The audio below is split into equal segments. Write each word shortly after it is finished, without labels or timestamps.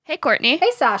Hey, Courtney.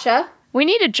 Hey, Sasha. We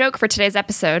need a joke for today's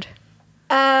episode.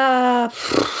 Why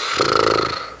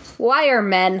are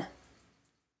men?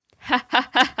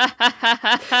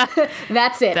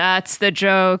 That's it. That's the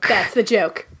joke. That's the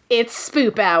joke. It's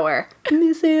Spoop Hour.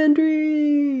 Miss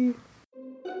Andre.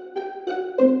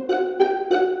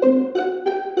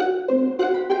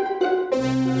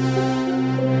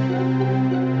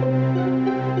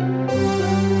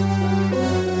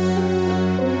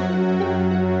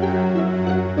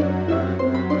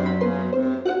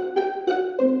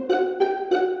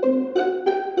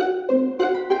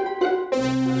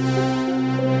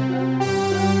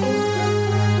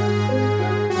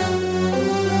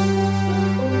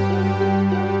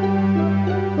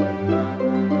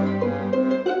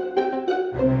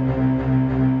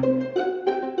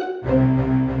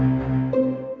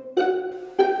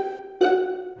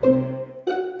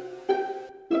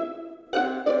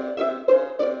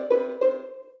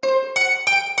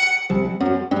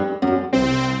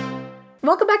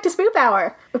 Welcome back to Spoop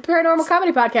Hour, a paranormal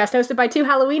comedy podcast hosted by two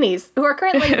Halloweenies who are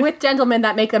currently with gentlemen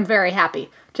that make them very happy.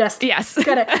 Just Yes. they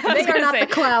are not the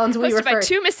clowns we Hosted refer by to.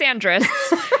 two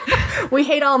misandrists. We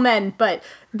hate all men, but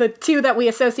the two that we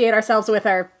associate ourselves with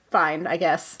are fine, I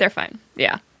guess. They're fine.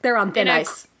 Yeah. They're on thin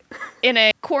ice, In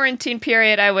a quarantine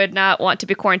period, I would not want to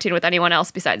be quarantined with anyone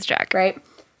else besides Jack. right?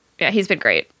 Yeah, he's been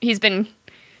great. He's been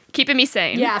keeping me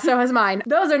sane. Yeah, so has mine.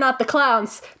 Those are not the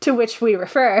clowns to which we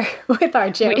refer with our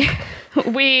joke.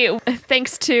 We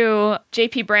thanks to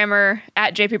JP Brammer,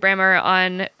 at JP Brammer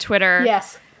on Twitter.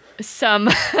 Yes. Some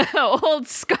old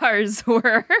scars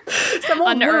were Some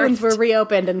old unearthed. wounds were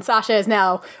reopened, and Sasha is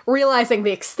now realizing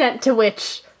the extent to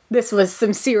which this was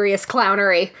some serious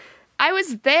clownery. I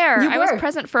was there. You I was were.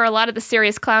 present for a lot of the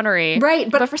serious clownery.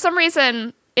 Right, but for some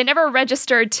reason, it never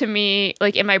registered to me,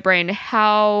 like in my brain,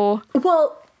 how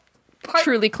well,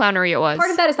 truly clownery it was. part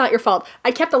of that is not your fault.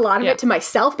 I kept a lot of Yeah. it to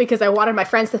myself because I wanted my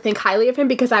friends to think highly of him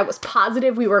because I was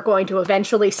positive we were going to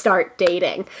eventually start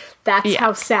dating. That's Yeah.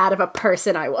 how sad of a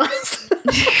person I was.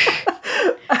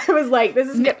 I was like, this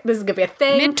is gonna be a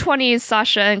thing. Mid-20s,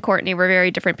 Sasha and Courtney were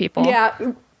very different people. Yeah,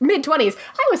 mid-20s.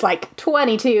 I was like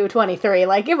 22, 23.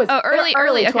 Like, it was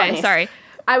early. Okay, 20s. sorry.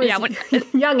 I was Yeah, when-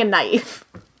 young and naive.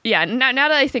 Yeah, now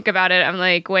that I think about it, I'm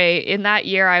like, wait, in that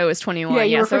year I was 21. Yeah,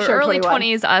 you were so for sure early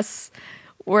 21. 20s, us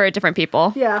were different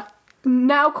people. Yeah.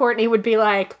 Now Courtney would be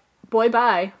like, boy,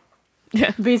 bye.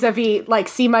 Yeah. Vis-a-vis, like,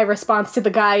 see my response to the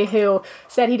guy who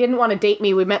said he didn't want to date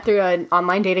me. We met through an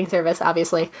online dating service,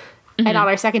 obviously. And on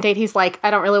our second date, he's like, I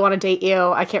don't really want to date you.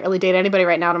 I can't really date anybody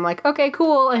right now. And I'm like, okay,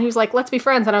 cool. And he was like, let's be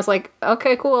friends. And I was like,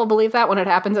 okay, cool. I'll believe that when it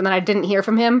happens. And then I didn't hear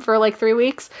from him for like 3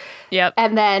 weeks. Yep.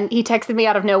 And then he texted me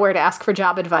out of nowhere to ask for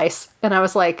job advice. And I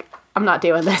was like, I'm not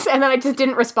doing this. And then I just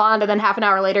didn't respond. And then half an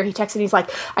hour later, he texted and he's like,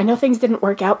 I know things didn't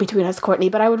work out between us, Courtney,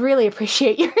 but I would really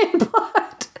appreciate your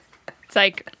input. It's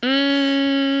like,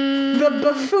 The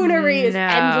buffoonery is No.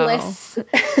 endless.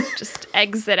 just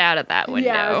exit out of that window.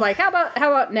 Yeah, I was like, how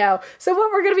about no? So what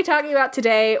we're going to be talking about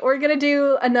today, we're going to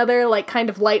do another like kind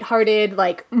of lighthearted,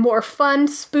 like more fun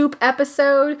spoop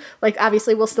episode. Like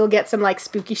obviously we'll still get some like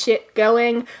spooky shit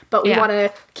going, but we Yeah. want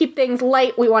to keep things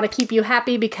light. We want to keep you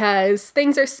happy because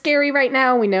things are scary right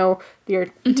now. We know you're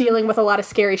dealing with a lot of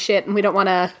scary shit and we don't want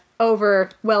to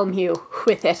overwhelm you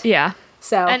with it. Yeah.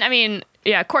 So And I mean,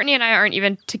 yeah, Courtney and I aren't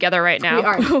even together right now.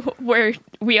 We aren't.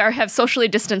 we have socially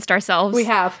distanced ourselves. we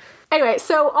have. Anyway,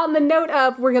 so on the note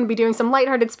of we're going to be doing some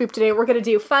lighthearted spoop today, we're going to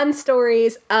do fun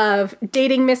stories of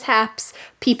dating mishaps,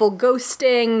 people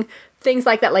ghosting, things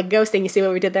like that, like ghosting. You see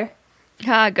what we did there?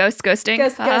 Ghosting.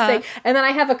 Ghosting. And then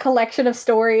I have a collection of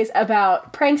stories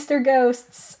about prankster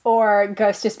ghosts or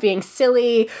ghosts just being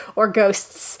silly or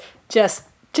ghosts just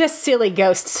silly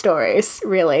ghost stories,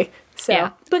 really. So, Yeah.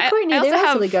 But Courtney, I also they are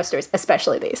have- silly ghost stories,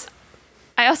 especially these.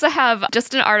 I also have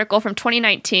just an article from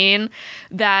 2019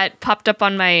 that popped up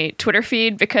on my Twitter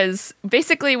feed because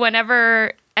basically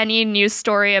whenever any news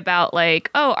story about like,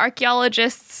 oh,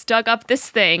 archaeologists dug up this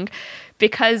thing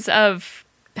because of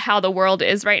how the world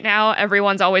is right now,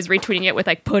 everyone's always retweeting it with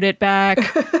like, put it back.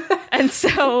 And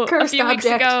so a Cursed few weeks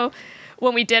object. ago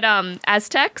when we did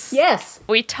Aztecs, Yes,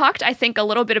 we talked, I think, a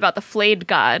little bit about the flayed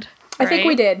god. I think right?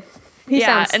 we did. He Yeah,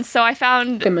 sounds and so I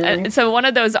found, familiar. so one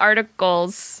of those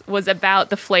articles was about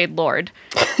the flayed lord.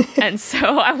 And so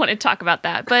I want to talk about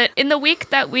that. But in the week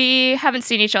that we haven't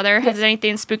seen each other, has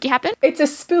anything spooky happened? It's a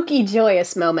spooky,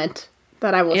 joyous moment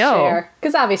that I will share.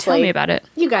 Because obviously, Tell me about it.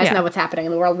 you guys Yeah. know what's happening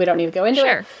in the world. We don't need to go into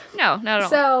Sure. it. No, not at all.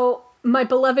 So, my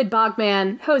beloved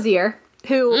bogman, Hosier,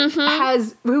 who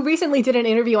recently did an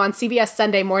interview on CBS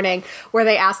Sunday Morning where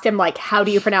they asked him, like, how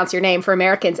do you pronounce your name for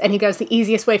Americans? And he goes, the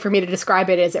easiest way for me to describe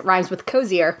it is it rhymes with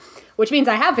cozier, which means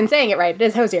I have been saying it right. It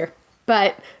is hosier.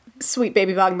 But sweet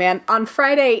baby Bogman. On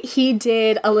Friday, he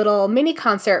did a little mini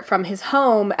concert from his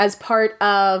home as part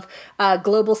of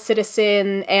Global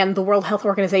Citizen and the World Health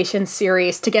Organization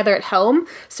series Together at Home.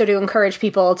 So to encourage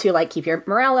people to, like, keep your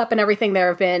morale up and everything, there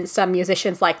have been some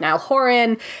musicians like Niall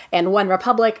Horan and One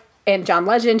Republic and John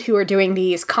Legend who are doing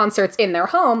these concerts in their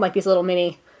home, like these little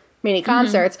mini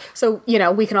concerts. So, you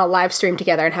know, we can all live stream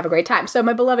together and have a great time. So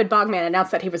my beloved Bogman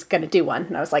announced that he was going to do one.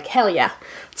 And I was like, hell yeah,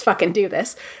 let's fucking do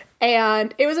this.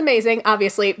 And it was amazing.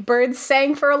 Obviously, birds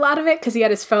sang for a lot of it because he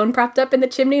had his phone propped up in the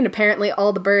chimney, and apparently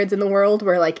all the birds in the world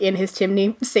were, like, in his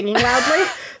chimney singing loudly.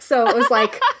 So it was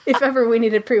like, if ever we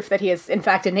needed proof that he is, in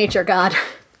fact, a nature god.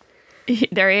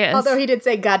 There he is. Although he did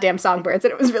say goddamn songbirds,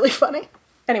 and it was really funny.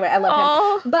 Anyway, I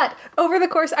love him. But over the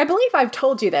course, I believe I've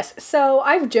told you this. So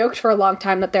I've joked for a long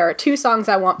time that there are 2 songs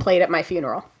I want played at my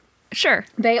funeral. Sure.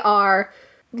 They are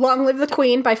Long Live the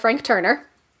Queen by Frank Turner,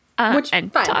 which,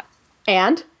 and fine.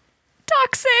 And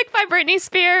Toxic by Britney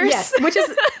Spears. Yes, which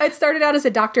is, it started out as a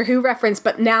Doctor Who reference,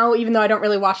 but now, even though I don't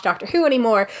really watch Doctor Who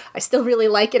anymore, I still really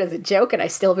like it as a joke, and I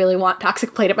still really want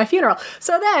Toxic played at my funeral.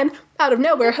 So then, out of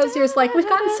nowhere, Hosier's like, we've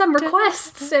gotten some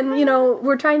requests, and, you know,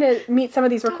 we're trying to meet some of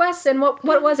these requests, and what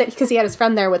was it? Because he had his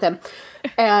friend there with him.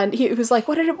 And he was like,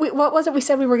 what was it we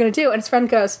said we were going to do? And his friend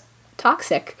goes,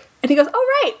 Toxic. And he goes,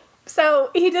 oh, right. So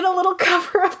he did a little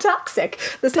cover of Toxic,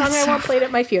 the song I want played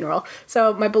at my funeral.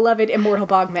 So my beloved immortal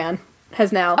Bogman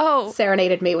has now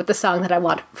serenaded me with the song that I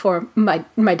want for my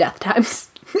death times.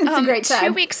 It's a great time.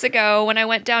 2 weeks ago, when I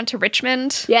went down to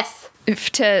Richmond, yes,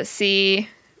 to see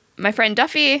my friend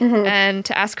Duffy and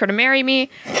to ask her to marry me,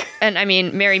 and I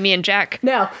mean marry me and Jack.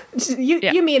 No,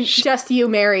 you mean just you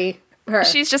marry her?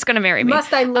 She's just going to marry me.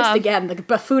 Must I list again? The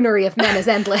buffoonery of men is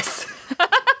endless.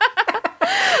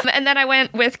 And then I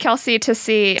went with Kelsey to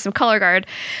see some Color Guard.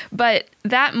 But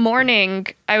that morning,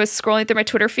 I was scrolling through my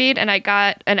Twitter feed and I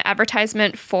got an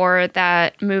advertisement for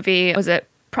that movie. Was it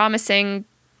Promising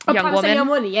Young Woman? Young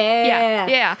Woman,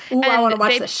 yeah. Ooh, I want to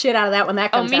watch the shit out of that when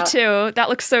that comes out. Oh, me too. That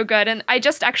looks so good. And I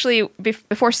just actually,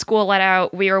 before school let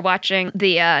out, we were watching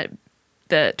the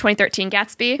 2013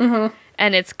 Gatsby.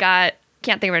 And it's got,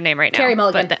 can't think of her name right now. Carey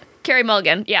Mulligan. Carey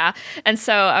Mulligan, yeah. And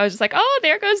so I was just like, oh,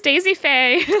 there goes Daisy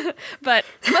Faye. but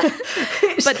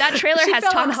that trailer has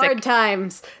fell Toxic. On hard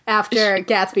times after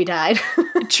Gatsby died.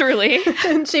 Truly.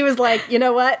 And she was like, you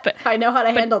know what? I know how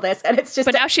to handle this. And it's just...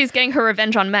 But now she's getting her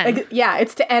revenge on men.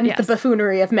 It's to end the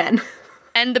buffoonery of men.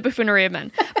 End the buffoonery of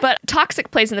men. But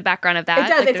Toxic plays in the background of that.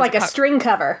 It does. It's like a string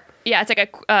cover. Yeah, it's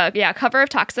like a cover of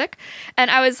Toxic. And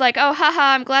I was like, oh,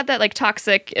 haha, I'm glad that, like,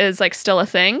 Toxic is, like, still a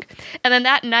thing. And then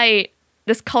that night,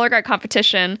 this Color Guard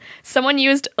competition, someone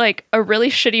used, like, a really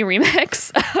shitty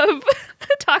remix of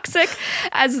Toxic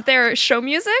as their show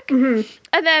music. And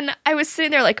then I was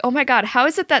sitting there like, oh my God, how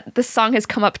is it that this song has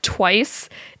come up twice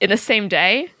in the same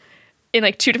day in,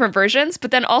 like, 2 different versions?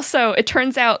 But then also it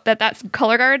turns out that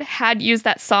Color Guard had used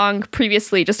that song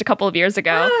previously just a couple of years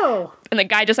ago. Oh. And the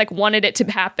guy just, like, wanted it to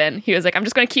happen. He was like, I'm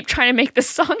just going to keep trying to make this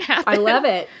song happen. I love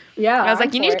it. Yeah. And I was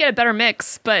like, you need to get a better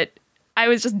mix, but I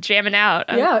was just jamming out.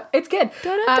 Yeah, it's good.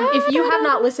 If you have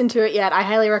not listened to it yet, I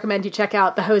highly recommend you check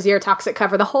out the Hosier Toxic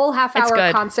cover. The whole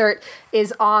half-hour concert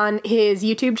is on his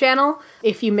YouTube channel.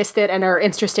 If you missed it and are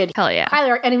interested, hell yeah.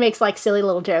 And he makes, like, silly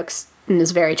little jokes and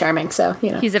is very charming, so,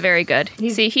 you know. He's a very good.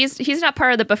 He's not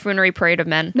part of the buffoonery parade of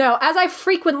men. No, as I've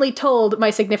frequently told my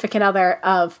significant other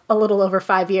of a little over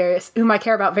 5 years, whom I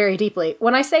care about very deeply,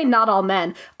 when I say not all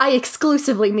men, I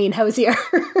exclusively mean Hosier.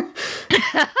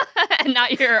 And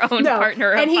not your own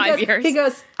partner of 5 years. He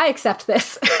goes, I accept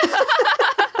this.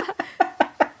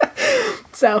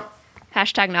 So.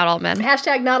 Hashtag not all men.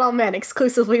 Hashtag not all men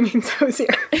exclusively means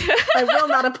Hosier. I will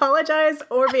not apologize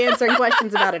or be answering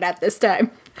questions about it at this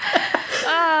time.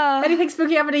 Anything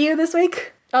spooky happened to you this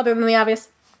week? Other than the obvious?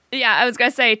 Yeah, I was going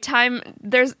to say, time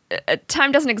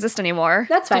doesn't exist anymore.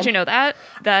 That's fine. Did you know that?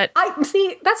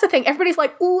 See, that's the thing. Everybody's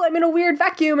like, ooh, I'm in a weird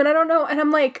vacuum and I don't know. And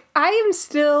I'm like, I am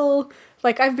still,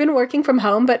 like, I've been working from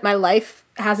home, but my life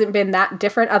hasn't been that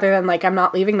different other than, like, I'm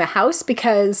not leaving the house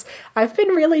because I've been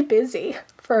really busy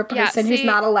for a person who's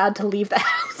not allowed to leave the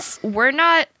house. We're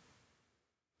not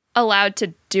allowed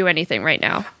to do anything right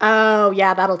now. Oh,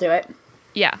 yeah, that'll do it.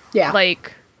 Yeah. Yeah.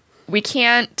 Like, we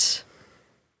can't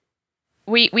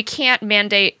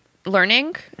mandate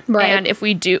learning. Right. And if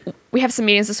we do, we have some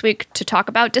meetings this week to talk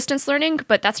about distance learning,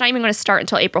 but that's not even going to start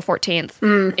until April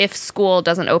 14th if school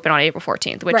doesn't open on April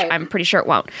 14th, which I'm pretty sure it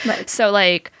won't. Right. So,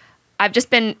 like, I've just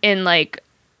been in, like,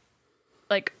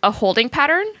 like a holding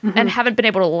pattern and haven't been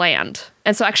able to land.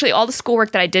 And so actually all the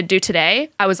schoolwork that I did do today,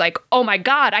 I was like, oh my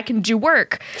God, I can do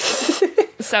work.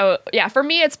 So yeah, for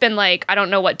me, it's been like, I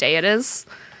don't know what day it is.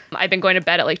 I've been going to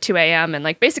bed at like 2 a.m. and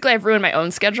like basically I've ruined my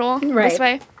own schedule this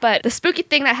way. But the spooky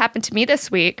thing that happened to me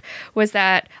this week was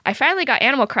that I finally got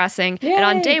Animal Crossing. Yay. And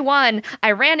on day 1,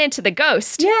 I ran into the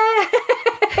ghost.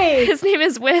 Yay! His name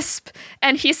is Wisp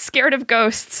and he's scared of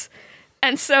ghosts.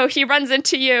 And so he runs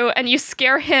into you and you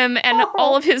scare him and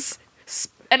all of his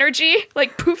energy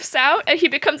like poofs out and he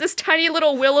becomes this tiny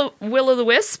little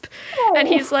will-o'-the-wisp. And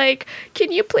he's like,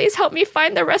 can you please help me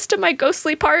find the rest of my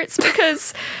ghostly parts?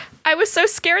 Because I was so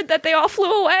scared that they all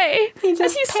flew away. He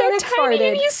just he's so tiny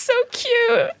and he's so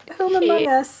cute. Who among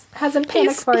us hasn't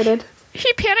panic farted?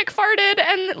 He panic farted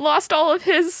and lost all of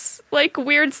his like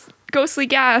weird ghostly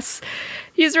gas.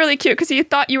 He's really cute because he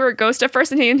thought you were a ghost at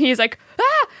first and he's like,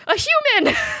 a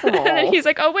human! And then he's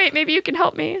like, oh wait, maybe you can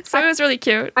help me. So it was really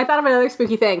cute. I thought of another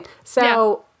spooky thing.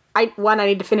 So, I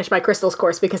need to finish my crystals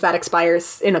course because that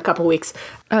expires in a couple weeks.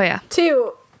 Oh yeah.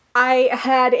 2, I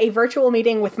had a virtual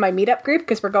meeting with my meetup group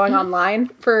because we're going online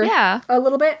for a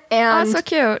little bit. And that's so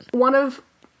cute. One of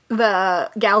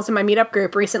the gals in my meetup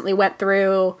group recently went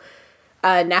through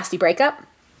a nasty breakup.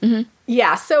 Mm-hmm.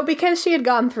 Yeah, so because she had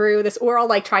gone through this, we're all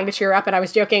like trying to cheer her up, and I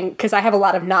was joking because I have a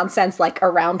lot of nonsense like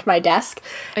around my desk.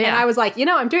 Yeah. And I was like,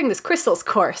 I'm doing this crystals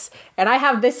course, and I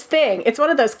have this thing. It's one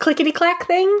of those clickety-clack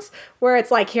things where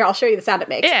it's like, here, I'll show you the sound it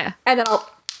makes. Yeah. And then I'll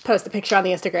post a picture on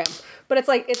the Instagram. But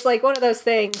it's like one of those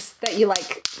things that you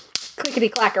like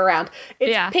clickety-clack around.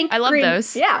 It's pink, I love green.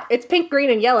 those. Yeah, it's pink, green,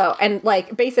 and yellow. And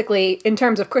like basically, in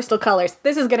terms of crystal colors,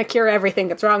 this is going to cure everything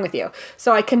that's wrong with you.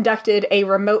 So I conducted a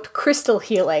remote crystal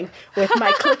healing with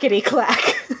my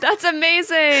clickety-clack. That's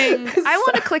amazing. I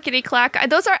want a clickety-clack. I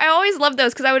always love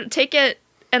those because I would take it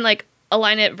and like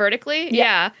align it vertically.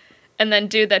 Yeah. And then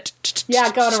do the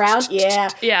going around.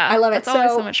 Yeah. I love it. It's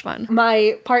always so much fun.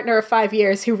 My partner of 5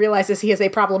 years, who realizes he is a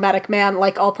problematic man,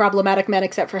 like all problematic men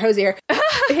except for Hosier,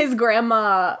 his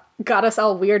grandma got us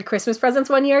all weird Christmas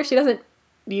presents one year. She doesn't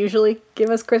usually give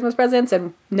us Christmas presents,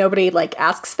 and nobody like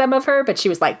asks them of her, but she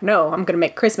was like, no, I'm gonna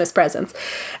make Christmas presents.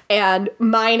 And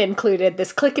mine included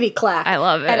this clickety-clack. I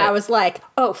love it. And I was like,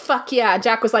 oh fuck yeah.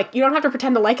 Jack was like, you don't have to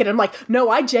pretend to like it. And I'm like, no,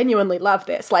 I genuinely love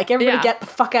this. Like, everybody get the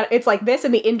fuck out. It's like this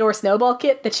and the indoor snowball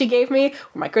kit that she gave me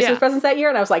were my Christmas presents that year,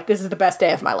 and I was like, this is the best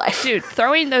day of my life. Dude,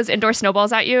 throwing those indoor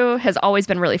snowballs at you has always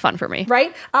been really fun for me.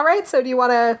 Right? All right, so do you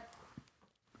want to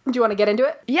get into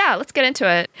it? Yeah, let's get into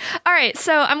it. All right,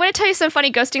 so I'm going to tell you some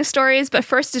funny ghosting stories, but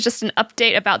first is just an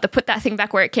update about the put that thing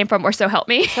back where it came from, or so help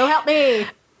me. So help me.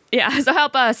 Yeah, so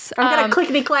help us. I'm going to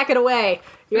clickety-clack it away.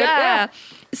 Yeah.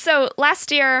 So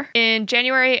last year, in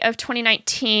January of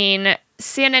 2019,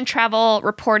 CNN Travel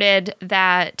reported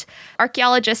that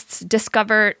archaeologists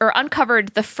uncovered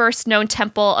the first known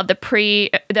temple of the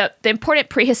important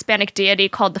pre-Hispanic deity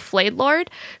called the Flayed Lord,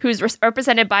 who's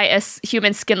represented by a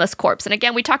human skinless corpse. And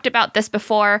again, we talked about this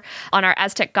before on our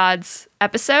Aztec Gods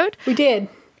episode. We did.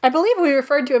 I believe we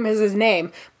referred to him as his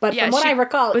name, but from what I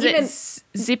recall, was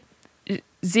it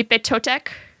Zipetotec?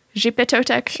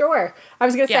 Jipetotec? Sure. I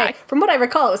was going to say, from what I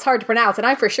recall, it was hard to pronounce, and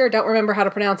I for sure don't remember how to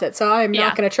pronounce it, so I'm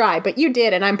not going to try. But you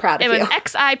did, and I'm proud of you. It was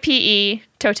Xipe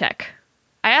Totec.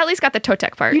 I at least got the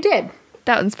Totec part. You did.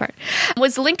 That one's part.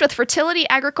 Was linked with fertility,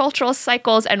 agricultural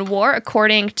cycles, and war,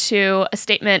 according to a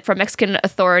statement from Mexican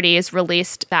authorities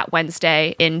released that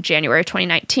Wednesday in January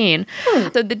 2019.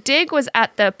 So the dig was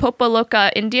at the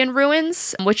Popoloca Indian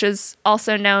ruins, which is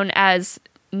also known as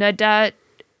Nadachijan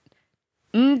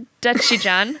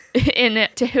in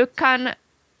Tehuacan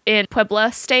in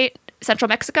Puebla State, central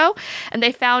Mexico. And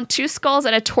they found 2 skulls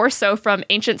and a torso from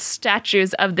ancient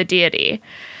statues of the deity.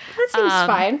 That seems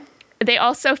fine. They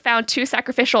also found 2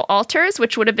 sacrificial altars,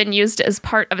 which would have been used as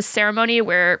part of a ceremony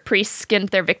where priests skinned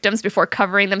their victims before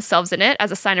covering themselves in it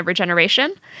as a sign of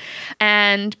regeneration.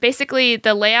 And basically,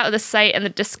 the layout of the site and the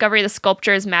discovery of the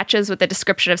sculptures matches with the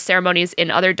description of ceremonies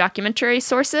in other documentary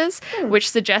sources,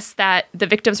 which suggests that the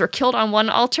victims were killed on one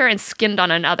altar and skinned on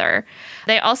another.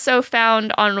 They also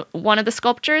found on one of the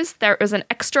sculptures there was an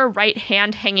extra right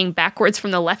hand hanging backwards from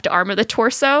the left arm of the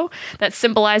torso that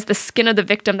symbolized the skin of the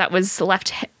victim that was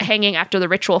left hanging after the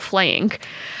ritual flaying.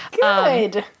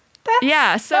 Good.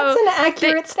 That's an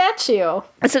accurate statue.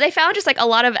 So they found just like a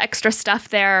lot of extra stuff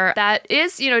there that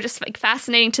is, just like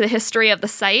fascinating to the history of the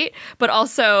site, but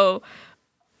also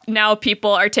now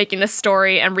people are taking this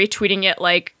story and retweeting it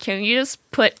like, can you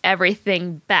just put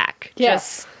everything back?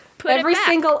 Yes. Just put every it back.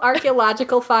 single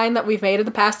archaeological find that we've made in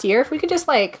the past year, if we could just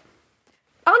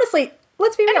honestly,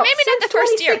 let's be real. And maybe not the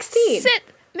first year.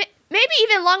 Maybe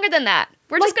even longer than that.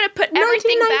 We're just going to put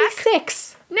everything back.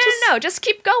 1996. No. Just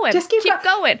keep going. Just keep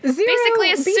going.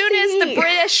 Basically, as soon as the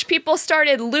British people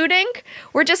started looting,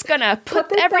 we're just gonna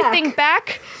put everything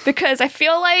back because I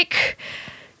feel like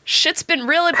shit's been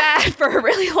really bad for a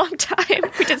really long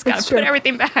time. We just gotta put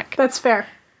everything back. That's fair.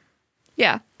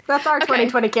 Yeah. That's our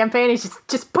 2020 campaign. Is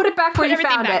just put it back where you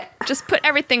found it. Just put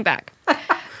everything back.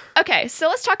 Okay, so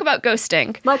let's talk about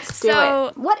ghosting. Let's do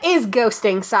it. What is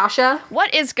ghosting, Sasha?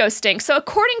 What is ghosting? So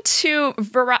according to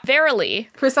Verily...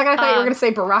 For a second, I thought you were going to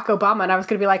say Barack Obama, and I was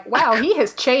going to be like, wow, he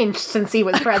has changed since he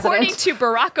was president. According to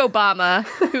Barack Obama,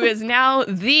 who is now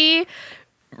the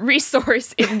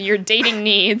resource in your dating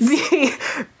needs.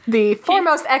 the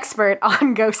foremost expert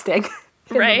on ghosting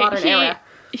in the modern era.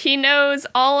 He knows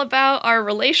all about our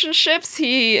relationships.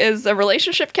 He is a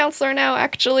relationship counselor now,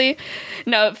 actually.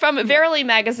 No, from Verily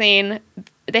magazine,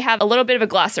 they have a little bit of a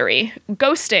glossary.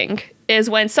 Ghosting is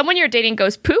when someone you're dating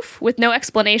goes poof with no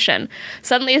explanation.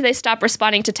 Suddenly they stop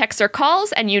responding to texts or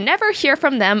calls, and you never hear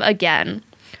from them again.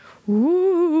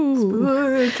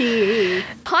 Ooh. Spooky.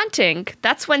 Haunting,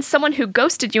 that's when someone who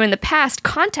ghosted you in the past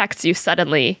contacts you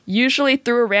suddenly, usually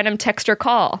through a random text or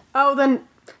call. Oh, then...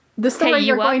 The story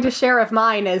you're going to share of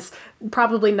mine is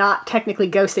probably not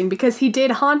technically ghosting because he did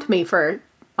haunt me for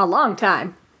a long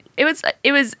time. It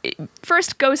was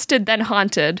first ghosted, then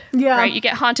haunted. Yeah. Right? You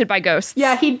get haunted by ghosts.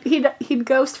 Yeah, he'd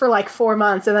ghost for like 4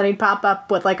 months and then he'd pop up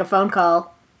with like a phone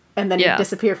call and then he'd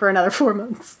disappear for another 4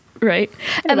 months. Right.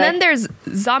 Anyway. And then there's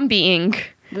zombieing,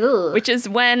 which is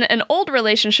when an old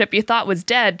relationship you thought was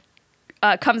dead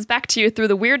comes back to you through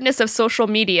the weirdness of social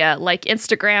media, like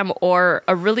Instagram or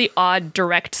a really odd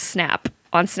direct snap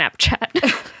on Snapchat.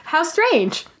 How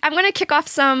strange. I'm going to kick off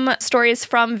some stories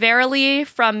from Verily,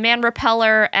 from Man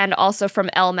Repeller, and also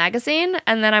from Elle Magazine.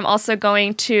 And then I'm also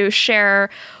going to share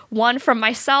one from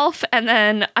myself, and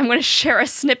then I'm going to share a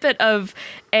snippet of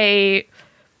a,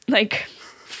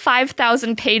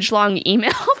 5,000 page long email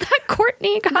that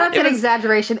Courtney got. That's an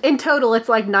exaggeration. In total, it's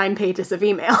like 9 pages of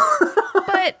email.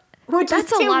 But...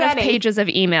 That's a lot of pages of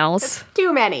emails. It's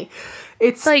too many.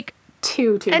 It's like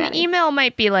too many. An email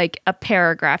might be like a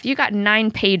paragraph. You got 9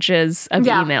 pages of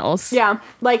emails. Yeah.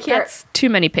 Like here. That's too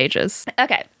many pages.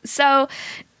 Okay. So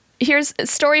here's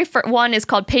story for one is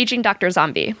called Paging Dr.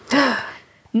 Zombie.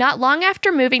 Not long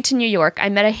after moving to New York, I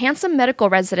met a handsome medical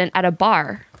resident at a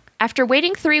bar. After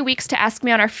waiting 3 weeks to ask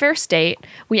me on our first date,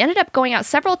 we ended up going out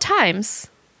several times.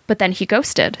 But then he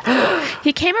ghosted.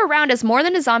 He came around as more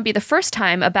than a zombie the first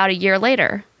time about a year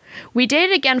later. We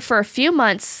dated again for a few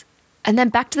months, and then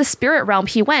back to the spirit realm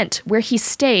he went, where he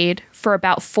stayed for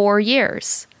about 4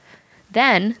 years.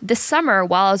 Then, this summer,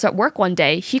 while I was at work one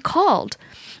day, he called.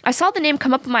 I saw the name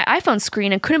come up on my iPhone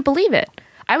screen and couldn't believe it.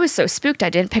 I was so spooked I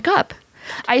didn't pick up.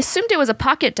 I assumed it was a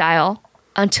pocket dial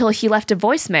until he left a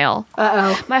voicemail.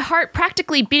 Uh-oh. My heart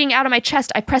practically beating out of my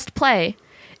chest, I pressed play.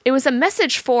 It was a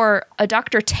message for a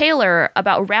Dr. Taylor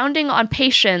about rounding on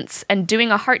patients and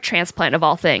doing a heart transplant of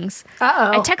all things.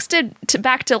 Uh-oh. I texted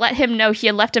back to let him know he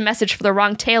had left a message for the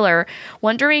wrong Taylor,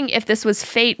 wondering if this was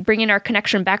fate bringing our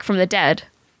connection back from the dead.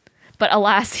 But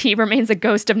alas, he remains a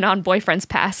ghost of non-boyfriends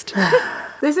past.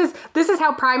 This is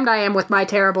how primed I am with my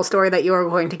terrible story that you are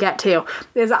going to get to.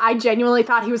 Is I genuinely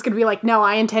thought he was going to be like, no,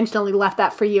 I intentionally left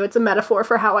that for you. It's a metaphor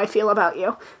for how I feel about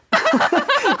you.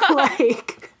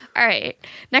 All right,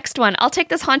 next one. I'll take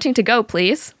this haunting to go,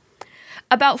 please.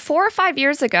 About 4 or 5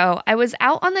 years ago, I was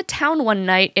out on the town one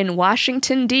night in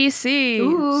Washington, D.C.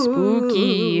 Ooh.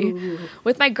 Spooky.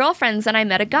 With my girlfriends, and I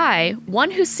met a guy,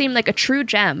 one who seemed like a true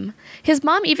gem. His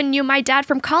mom even knew my dad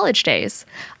from college days.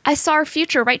 I saw our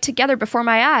future right together before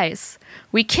my eyes.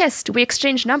 We kissed, we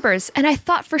exchanged numbers, and I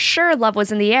thought for sure love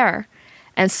was in the air.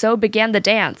 And so began the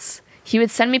dance. He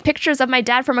would send me pictures of my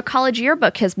dad from a college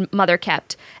yearbook his mother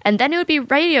kept, and then it would be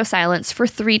radio silence for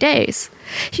 3 days.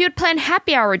 He would plan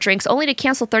happy hour drinks only to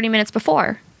cancel 30 minutes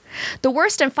before. The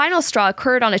worst and final straw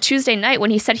occurred on a Tuesday night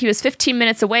when he said he was 15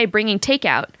 minutes away bringing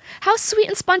takeout. How sweet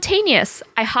and spontaneous.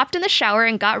 I hopped in the shower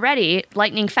and got ready,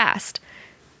 lightning fast.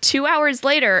 2 hours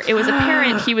later, it was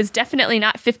apparent he was definitely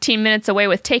not 15 minutes away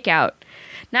with takeout.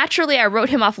 Naturally, I wrote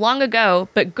him off long ago,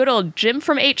 but good old Jim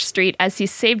from H Street, as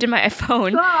he's saved in my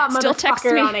phone, still texts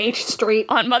me on H Street.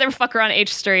 On motherfucker on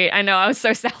H Street. I know, I was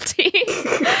so salty.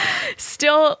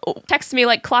 Still texts me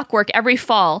like clockwork every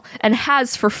fall, and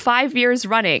has for 5 years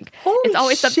running. Holy it's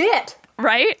always shit!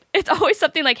 Right? It's always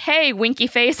something like, hey, winky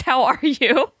face, how are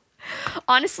you?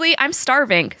 Honestly, I'm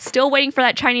starving. Still waiting for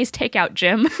that Chinese takeout,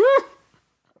 Jim.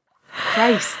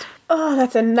 Christ. Oh,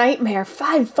 that's a nightmare.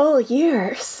 5 full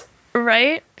years.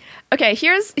 Right? Okay,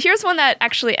 here's one that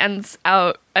actually ends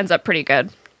up pretty good.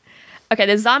 Okay,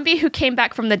 the zombie who came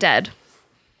back from the dead.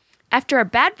 After a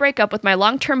bad breakup with my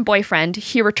long-term boyfriend,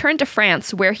 he returned to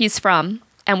France, where he's from,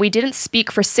 and we didn't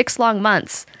speak for 6 long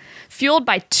months. Fueled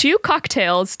by 2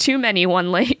 cocktails, too many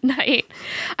one late night,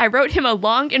 I wrote him a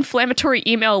long, inflammatory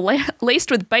email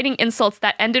laced with biting insults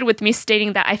that ended with me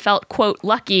stating that I felt, quote,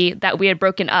 lucky that we had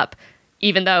broken up,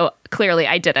 even though clearly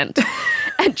I didn't.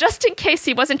 And just in case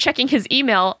he wasn't checking his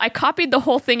email, I copied the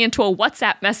whole thing into a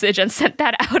WhatsApp message and sent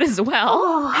that out as well.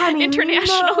 Oh, honey,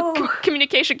 International no.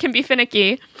 communication can be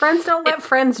finicky. Friends don't let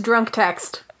friends drunk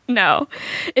text. No.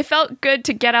 It felt good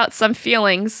to get out some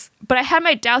feelings, but I had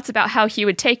my doubts about how he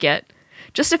would take it.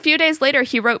 Just a few days later,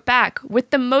 he wrote back, with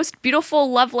the most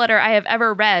beautiful love letter I have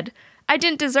ever read. I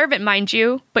didn't deserve it, mind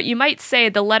you, but you might say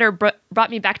the letter brought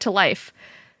me back to life.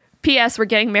 P.S. We're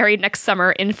getting married next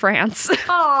summer in France.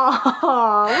 Oh,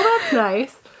 well, that's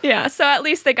nice. Yeah, so at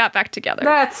least they got back together.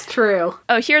 That's true.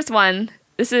 Oh, here's one.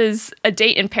 This is a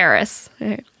date in Paris.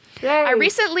 Yay. I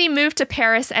recently moved to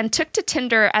Paris and took to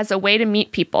Tinder as a way to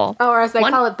meet people. Oh, or as they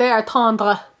call it there,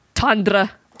 tendre.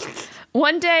 Tendre.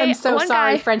 One day, I'm so one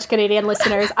sorry, guy, French Canadian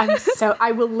listeners.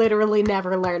 I will literally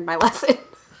never learn my lesson.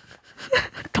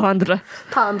 Tendre.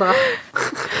 Tendre.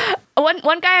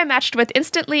 One guy I matched with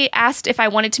instantly asked if I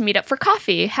wanted to meet up for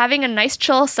coffee, having a nice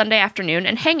chill Sunday afternoon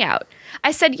and hang out.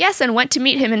 I said yes and went to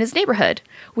meet him in his neighborhood.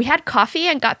 We had coffee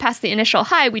and got past the initial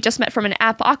hi we just met from an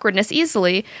app awkwardness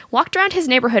easily, walked around his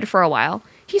neighborhood for a while.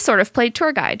 He sort of played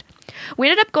tour guide. We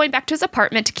ended up going back to his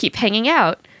apartment to keep hanging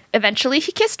out. Eventually,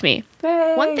 he kissed me.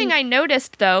 Hey. One thing I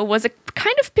noticed, though, was a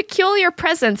kind of peculiar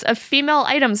presence of female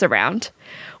items around.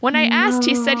 When I asked,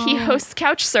 he said he hosts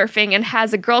couch surfing and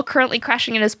has a girl currently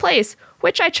crashing in his place,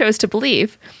 which I chose to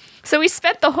believe. So we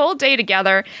spent the whole day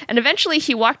together, and eventually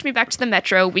he walked me back to the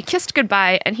metro, we kissed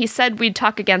goodbye, and he said we'd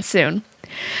talk again soon.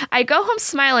 I go home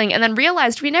smiling and then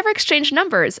realized we never exchanged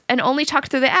numbers and only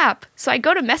talked through the app, so I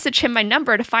go to message him my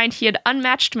number to find he had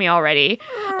unmatched me already,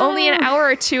 only an hour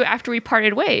or 2 after we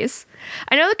parted ways.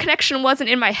 I know the connection wasn't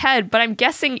in my head, but I'm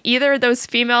guessing either of those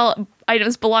female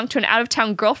items belonged to an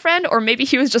out-of-town girlfriend, or maybe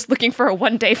he was just looking for a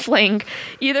one-day fling.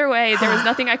 Either way, there was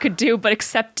nothing I could do but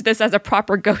accept this as a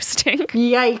proper ghosting.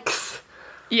 Yikes.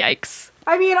 Yikes.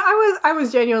 I mean, I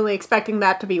was genuinely expecting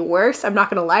that to be worse. I'm not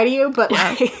going to lie to you, but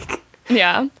like...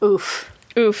 Yeah. Oof.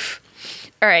 Oof.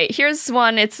 All right, here's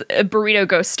one. It's a burrito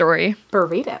ghost story.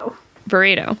 Burrito.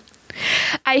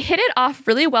 I hit it off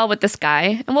really well with this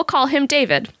guy, and we'll call him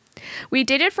David. We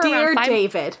dated for around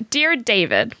 5... Dear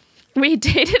David. We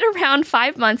dated around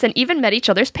 5 months and even met each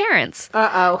other's parents.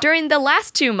 Uh-oh. During the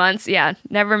last 2 months,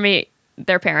 never meet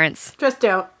their parents. Just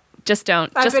don't.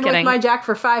 I've been kidding. with my Jack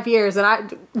for 5 years,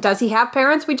 and does he have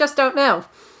parents? We just don't know.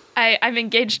 I'm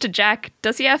engaged to Jack.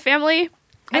 Does he have family?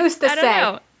 Who's to say? I don't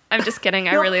know. I'm just kidding.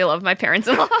 I really love my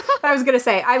parents-in-law. I was going to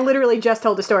say, I literally just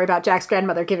told a story about Jack's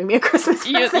grandmother giving me a Christmas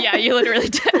present. You literally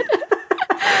did.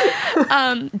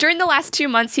 During the last 2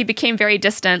 months, he became very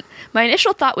distant. My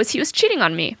initial thought was he was cheating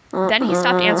on me. Then he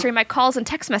stopped answering my calls and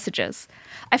text messages.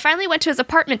 I finally went to his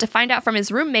apartment to find out from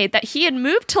his roommate that he had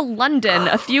moved to London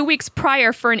a few weeks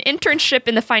prior for an internship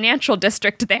in the financial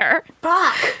district there.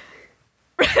 Fuck!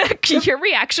 Your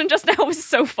reaction just now was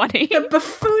so funny. The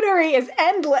buffoonery is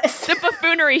endless. The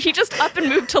buffoonery. He just up and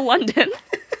moved to London.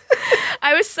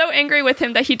 I was so angry with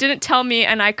him that he didn't tell me,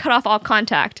 and I cut off all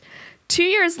contact. 2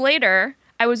 years later,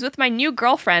 I was with my new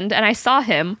girlfriend, and I saw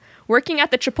him working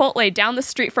at the Chipotle down the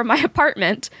street from my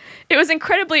apartment. It was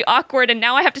incredibly awkward, and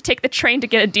now I have to take the train to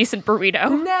get a decent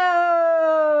burrito.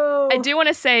 No! I do want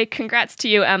to say congrats to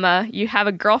you, Emma. You have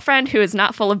a girlfriend who is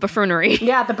not full of buffoonery.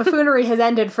 Yeah, the buffoonery has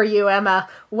ended for you, Emma.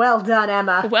 Well done,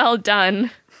 Emma. Well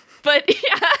done. But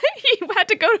yeah, he had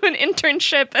to go to an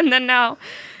internship, and then now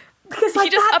because, he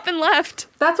just up and left.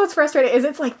 That's what's frustrating, is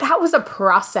it's like, that was a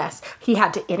process. He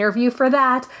had to interview for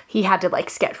that. He had to, like,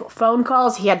 schedule phone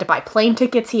calls. He had to buy plane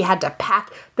tickets. He had to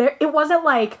pack. It wasn't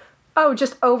like, oh,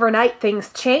 just overnight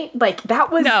things changed. Like,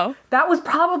 that was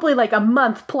probably, like, a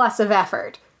month plus of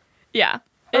effort. Yeah,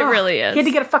 it really is. He had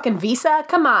to get a fucking visa?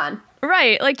 Come on.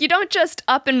 Right, like, you don't just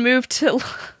up and move to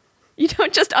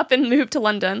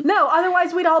London. No,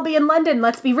 otherwise we'd all be in London,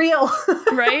 let's be real.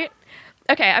 Right?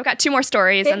 Okay, I've got 2 more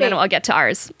stories, and then I'll get to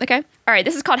ours. Okay? All right,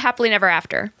 this is called Happily Never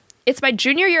After. It's my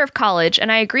junior year of college, and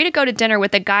I agree to go to dinner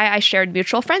with a guy I shared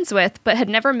mutual friends with, but had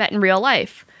never met in real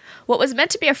life. What was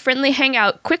meant to be a friendly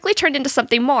hangout quickly turned into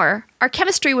something more. Our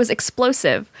chemistry was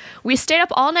explosive. We stayed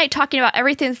up all night talking about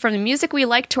everything from the music we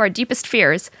liked to our deepest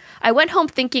fears. I went home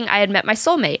thinking I had met my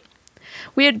soulmate.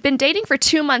 We had been dating for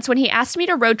 2 months when he asked me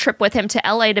to road trip with him to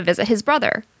LA to visit his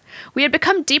brother. We had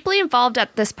become deeply involved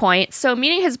at this point, so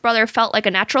meeting his brother felt like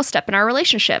a natural step in our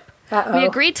relationship. Uh-oh. We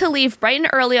agreed to leave bright and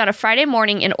early on a Friday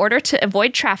morning in order to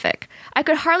avoid traffic. I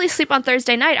could hardly sleep on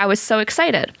Thursday night. I was so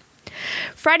excited.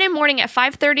 Friday morning at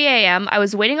 5:30 a.m., I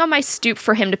was waiting on my stoop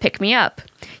for him to pick me up.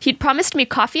 He'd promised me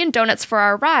coffee and donuts for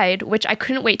our ride, which I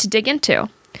couldn't wait to dig into.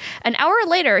 An hour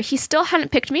later, he still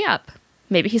hadn't picked me up.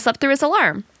 Maybe he slept through his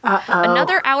alarm. Uh-oh.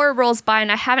 Another hour rolls by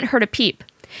and I haven't heard a peep.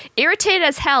 Irritated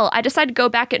as hell, I decided to go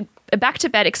back to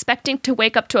bed expecting to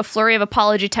wake up to a flurry of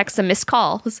apology texts and missed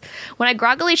calls. When I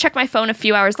groggily check my phone a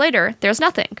few hours later, there's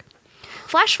nothing.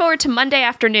 Flash forward to Monday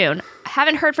afternoon. I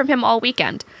haven't heard from him all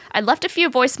weekend. I left a few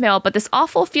voicemail, but this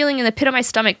awful feeling in the pit of my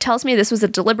stomach tells me this was a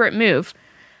deliberate move.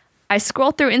 I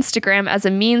scroll through Instagram as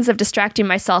a means of distracting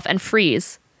myself and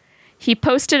freeze. He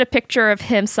posted a picture of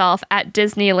himself at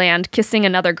Disneyland kissing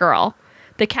another girl.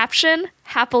 The caption,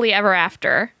 happily ever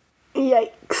after.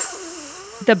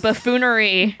 Yikes. The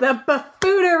buffoonery. The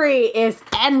buffoonery is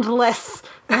endless.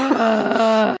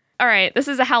 All right, this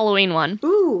is a Halloween one.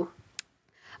 Ooh.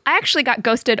 I actually got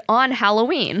ghosted on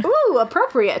Halloween. Ooh,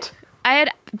 appropriate. I had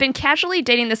been casually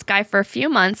dating this guy for a few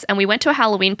months, and we went to a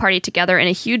Halloween party together in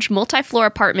a huge multi-floor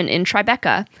apartment in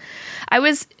Tribeca. I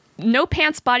was no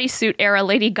pants bodysuit era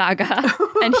Lady Gaga,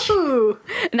 and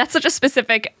that's such a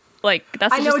specific,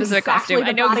 that's such a specific costume.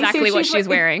 I know exactly what she's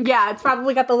wearing. Yeah, it's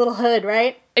probably got the little hood,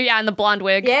 right? Yeah, and the blonde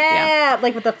wig. Yeah,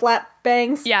 like with the flat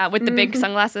bangs. Yeah, with the big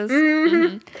sunglasses.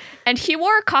 Mm-hmm. And he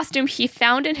wore a costume he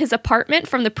found in his apartment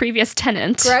from the previous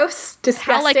tenant. Gross,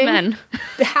 disgusting. How like men.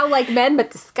 How like men,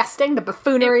 but disgusting. The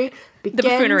buffoonery begins. The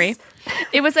buffoonery.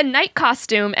 It was a night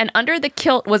costume, and under the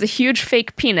kilt was a huge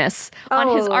fake penis.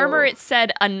 On his armor, it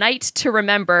said, "A night to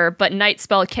remember," but night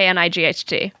spelled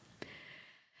K-N-I-G-H-T.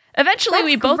 Eventually,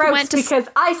 we both went to... because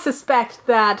I suspect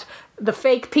that the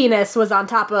fake penis was on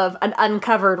top of an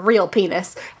uncovered real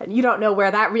penis, and you don't know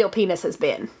where that real penis has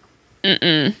been.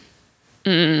 Gross.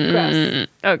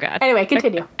 Oh, God. Anyway,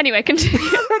 continue.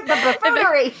 The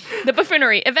buffoonery. The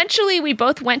buffoonery. Eventually, we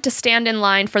both went to stand in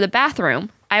line for the bathroom.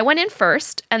 I went in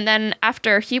first, and then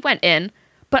after he went in,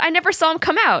 but I never saw him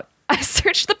come out. I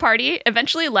searched the party,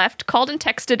 eventually left, called and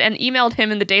texted and emailed him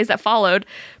in the days that followed,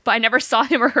 but I never saw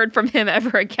him or heard from him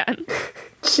ever again.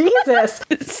 Jesus.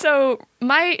 So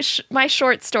my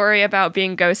short story about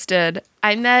being ghosted,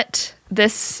 I met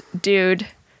this dude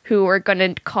who we're going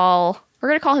to call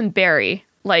him Barry,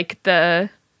 like the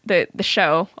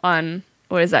show on,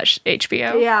 what is that,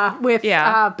 HBO? Yeah, with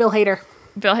Bill Hader.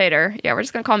 Bill Hader. Yeah, we're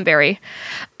just going to call him Barry.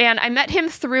 And I met him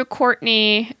through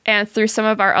Courtney and through some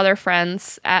of our other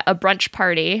friends at a brunch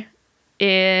party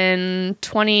in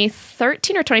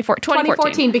 2013 or 2014.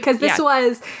 2014, because this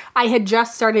was, I had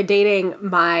just started dating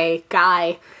my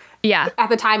guy. Yeah. At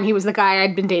the time, he was the guy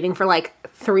I'd been dating for like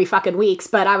 3 fucking weeks,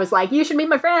 but I was like, you should meet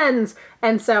my friends.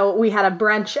 And so we had a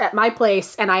brunch at my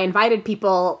place, and I invited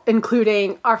people,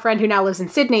 including our friend who now lives in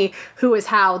Sydney, who is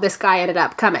how this guy ended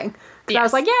up coming. Yes. I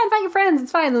was like, yeah, invite your friends.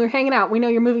 It's fine. We're hanging out. We know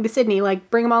you're moving to Sydney. Like,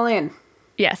 bring them all in.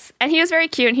 Yes. And he was very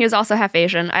cute, and he was also half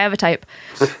Asian. I have a type.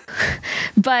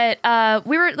 But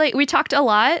we talked a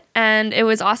lot, and it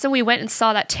was awesome. We went and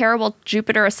saw that terrible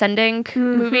Jupiter Ascending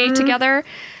movie together,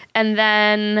 and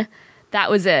then that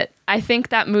was it. I think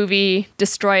that movie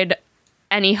destroyed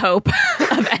any hope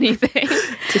of anything.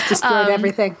 Just destroyed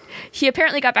everything. He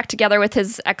apparently got back together with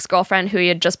his ex-girlfriend who he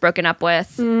had just broken up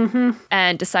with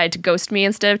and decided to ghost me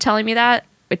instead of telling me that,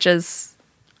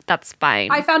 that's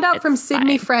fine. I found out from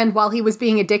Sydney friend while he was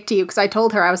being a dick to you, because I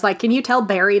told her, I was like, can you tell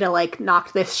Barry to like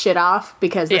knock this shit off,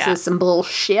 because this is some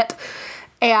bullshit.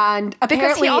 And apparently...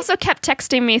 Because he also kept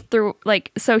texting me through,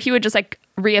 so he would just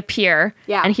reappear.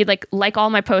 Yeah. And he'd like all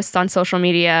my posts on social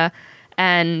media,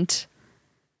 and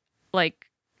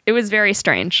it was very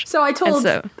strange. So I told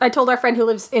our friend who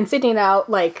lives in Sydney now,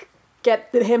 get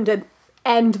him to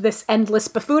end this endless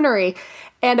buffoonery.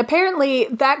 And apparently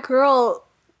that girl,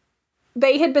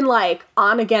 they had been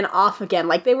on again, off again.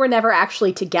 They were never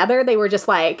actually together. They were just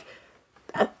were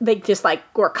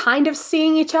kind of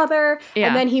seeing each other. Yeah.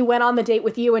 And then he went on the date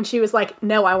with you, and she was like,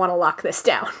 no, I want to lock this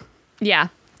down. Yeah.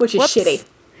 Which is shitty.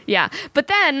 Yeah. But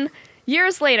then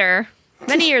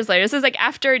many years later, this is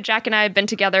after Jack and I had been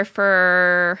together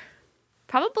for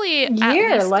probably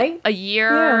a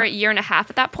year and a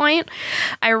half at that point.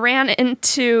 I ran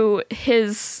into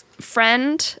his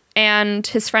friend and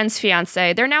his friend's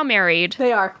fiance. They're now married.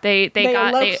 They are. They in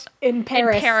Paris. In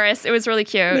Paris. It was really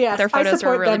cute. Yes, their photos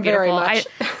were really beautiful.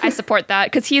 I support that,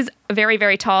 because he's very,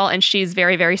 very tall and she's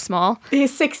very, very small.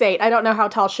 He's 6'8". I don't know how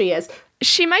tall she is.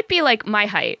 She might be my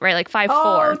height, right? 5'4".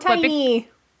 Oh, tiny.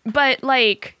 But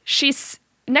she's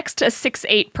next to a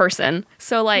 6'8" person.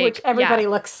 So which everybody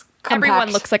looks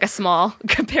everyone looks like a small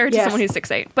compared to Yes. someone who's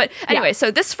 6'8". But anyway, Yeah.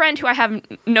 so this friend who I have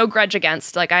no grudge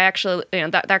against, like I actually,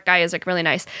 that guy is like really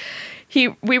nice.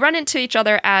 We run into each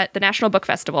other at the National Book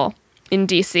Festival in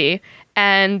DC,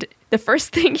 and the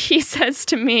first thing he says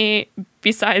to me,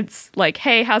 besides like,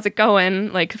 "Hey, how's it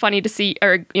going? Like, funny to see,"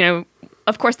 or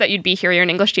of course that you'd be here, you're an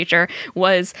English teacher,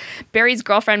 was Barry's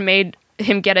girlfriend made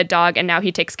him get a dog and now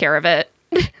he takes care of it.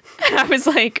 And I was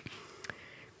like,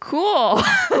 cool.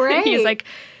 Great. He's like,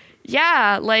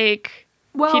 yeah, like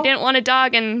he didn't want a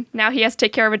dog and now he has to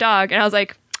take care of a dog. And I was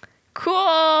like,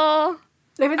 cool.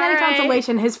 If it's any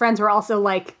consolation, his friends were also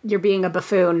like, you're being a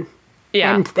buffoon.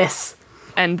 Yeah. And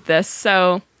this.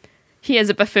 So he is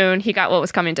a buffoon. He got what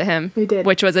was coming to him. He did.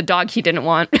 Which was a dog he didn't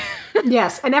want.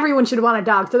 Yes, and everyone should want a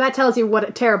dog, so that tells you what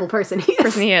a terrible person he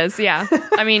is. He is, yeah.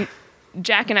 I mean,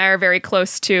 Jack and I are very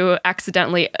close to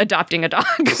accidentally adopting a dog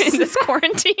in this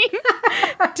quarantine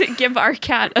to give our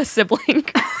cat a sibling.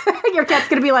 Your cat's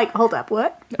gonna be like, hold up,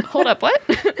 what? Hold up, what?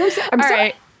 I'm All sorry.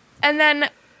 right. And then,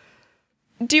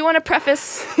 do you want to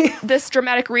preface this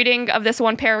dramatic reading of this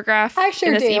one paragraph I sure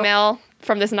in this do. email,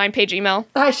 from this 9-page email?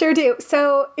 I sure do.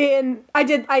 So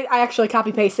I actually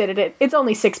copy pasted it. It's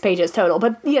only 6 pages total,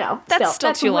 but That's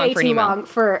still too long way for an too email. long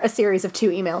for a series of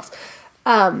 2 emails.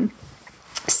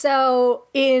 So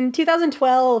in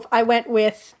 2012, I went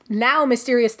with now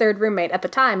mysterious third roommate, at the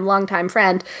time longtime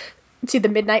friend, to the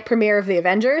midnight premiere of The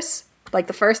Avengers, like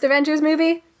the first Avengers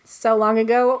movie. So long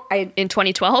ago, In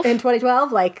 2012? in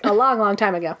 2012, like a long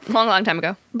time ago. Long time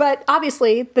ago. But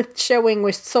obviously, the showing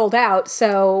was sold out,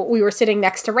 so we were sitting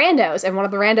next to randos, and one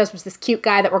of the randos was this cute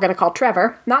guy that we're going to call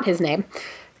Trevor, not his name.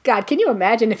 God, can you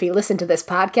imagine if he listened to this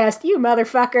podcast? You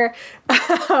motherfucker.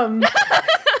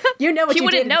 You know what He you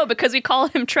wouldn't did. know because we call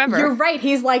him Trevor. You're right.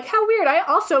 He's like, how weird. I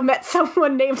also met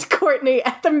someone named Courtney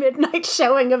at the midnight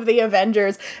showing of The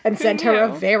Avengers and sent her a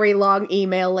knew? very long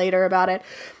email later about it.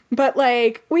 But,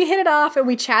 like, we hit it off and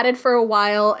we chatted for a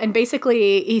while, and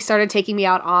basically he started taking me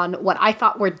out on what I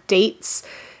thought were dates.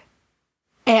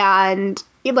 And,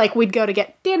 like, we'd go to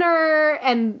get dinner,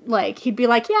 and, like, he'd be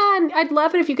like, yeah, and I'd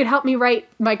love it if you could help me write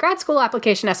my grad school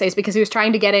application essays, because he was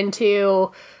trying to get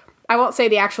into, I won't say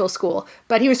the actual school,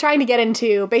 but he was trying to get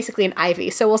into basically an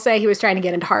Ivy. So we'll say he was trying to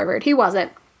get into Harvard. He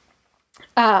wasn't.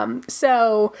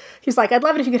 So he was like, I'd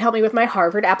love it if you could help me with my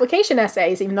Harvard application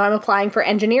essays, even though I'm applying for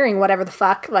engineering, whatever the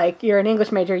fuck. Like, you're an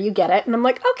English major, you get it. And I'm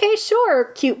like, okay, sure,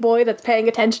 cute boy that's paying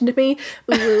attention to me.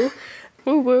 Ooh.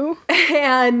 Woo woo.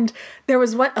 And there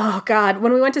was one, oh God,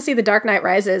 when we went to see The Dark Knight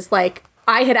Rises, like,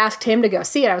 I had asked him to go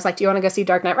see it. I was like, do you want to go see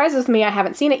Dark Knight Rises with me? I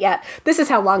haven't seen it yet. This is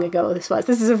how long ago this was.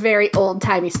 This is a very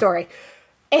old-timey story.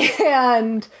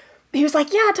 And he was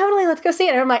like, yeah, totally, let's go see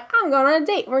it. And I'm like, I'm going on a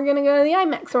date. We're going to go to the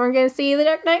IMAX, and we're going to see The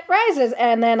Dark Knight Rises.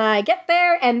 And then I get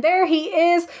there, and there he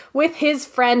is with his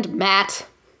friend Matt.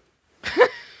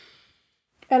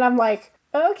 And I'm like,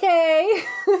 okay,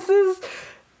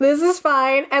 this is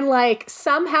fine. And, like,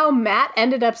 somehow Matt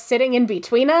ended up sitting in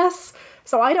between us.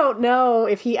 So I don't know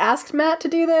if he asked Matt to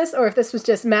do this or if this was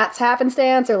just Matt's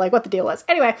happenstance or, like, what the deal was.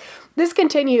 Anyway, this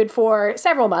continued for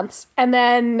several months. And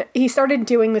then he started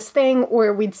doing this thing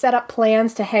where we'd set up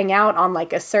plans to hang out on,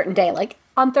 like, a certain day. Like,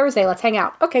 on Thursday, let's hang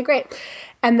out. Okay, great.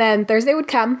 And then Thursday would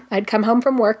come. I'd come home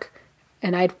from work,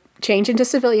 and I'd change into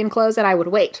civilian clothes, and I would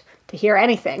wait to hear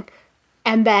anything.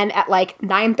 And then at, like,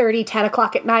 9:30, 10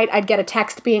 o'clock at night, I'd get a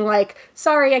text being like,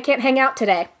 sorry, I can't hang out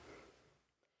today.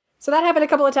 So that happened a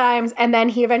couple of times, and then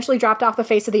he eventually dropped off the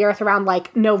face of the earth around,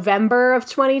 like, November of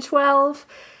 2012.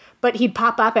 But he'd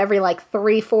pop up every, like,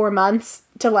 3-4 months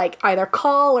to, like, either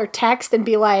call or text and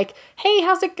be like, hey,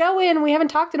 how's it going? We haven't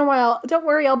talked in a while. Don't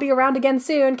worry, I'll be around again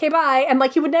soon. Okay, bye. And,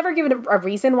 like, he would never give it a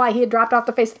reason why he had dropped off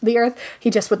the face of the earth. He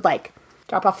just would, like,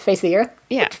 drop off the face of the earth.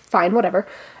 Yeah. Fine, whatever.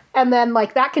 And then,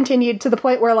 like, that continued to the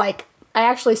point where, like,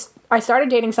 I started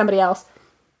dating somebody else.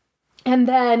 And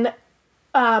then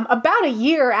about a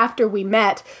year after we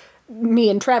met, me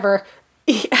and Trevor,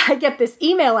 I get this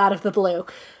email out of the blue.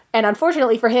 And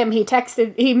unfortunately for him, he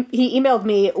emailed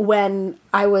me when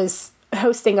I was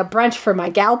hosting a brunch for my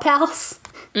gal pals.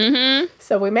 Mm-hmm.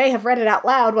 So we may have read it out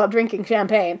loud while drinking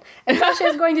champagne. And Sasha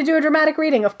is going to do a dramatic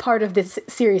reading of part of this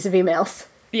series of emails.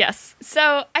 Yes.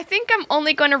 So I think I'm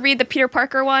only going to read the Peter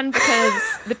Parker one because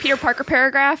the Peter Parker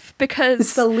paragraph, because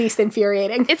It's the least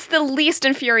infuriating. it's the least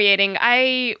infuriating.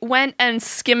 I went and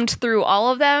skimmed through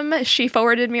all of them. She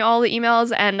forwarded me all the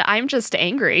emails, and I'm just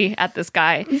angry at this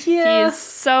guy. Yeah. He's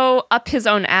so up his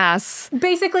own ass,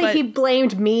 Basically, But- he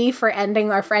blamed me for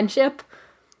ending our friendship.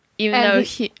 even And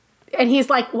though And he's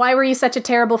like, why were you such a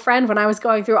terrible friend when I was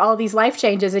going through all these life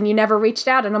changes and you never reached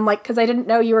out? And I'm like, because I didn't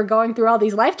know you were going through all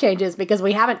these life changes because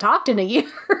we haven't talked in a year.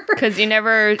 Because you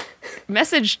never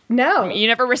messaged. No. You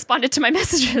never responded to my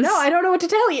messages. No, I don't know what to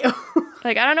tell you.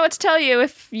 Like, I don't know what to tell you.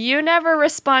 If you never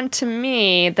respond to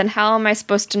me, then how am I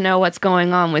supposed to know what's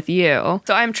going on with you?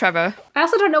 So I'm Trevor. I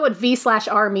also don't know what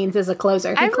V/R means as a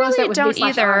closer. I really don't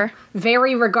either.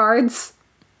 Very regards.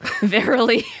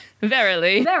 Verily.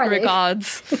 Verily. Verily.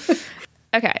 Regards.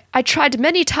 Okay. I tried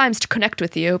many times to connect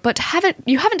with you, but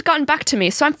you haven't gotten back to me,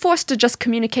 so I'm forced to just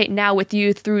communicate now with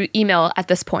you through email at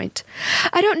this point.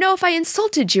 I don't know if I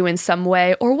insulted you in some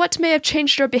way or what may have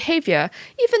changed your behavior,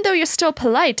 even though you're still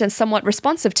polite and somewhat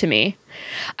responsive to me.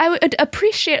 I would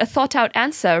appreciate a thought-out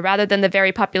answer rather than the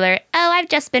very popular, "Oh, I've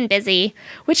just been busy,"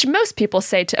 which most people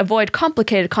say to avoid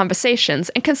complicated conversations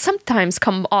and can sometimes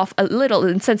come off a little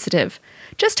insensitive.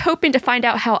 Just hoping to find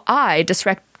out how I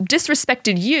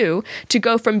disrespected you to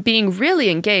go from being really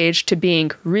engaged to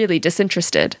being really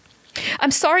disinterested.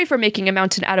 I'm sorry for making a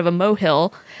mountain out of a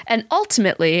molehill, and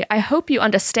ultimately, I hope you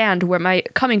understand where I'm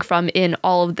coming from in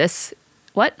all of this.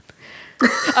 What?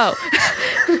 Oh.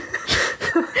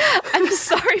 I'm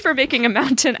sorry for making a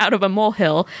mountain out of a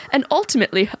molehill, and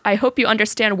ultimately, I hope you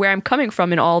understand where I'm coming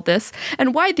from in all this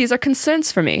and why these are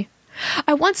concerns for me.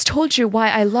 I once told you why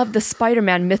I love the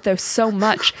Spider-Man mythos so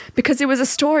much, because it was a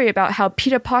story about how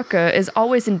Peter Parker is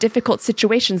always in difficult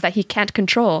situations that he can't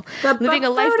control, living a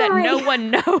life that no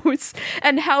one knows,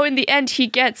 and how in the end he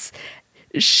gets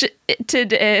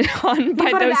shitted on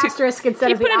by those who...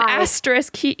 He put an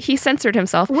asterisk. He censored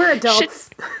himself. We're adults.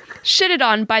 Shitted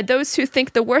on by those who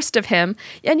think the worst of him,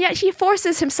 and yet he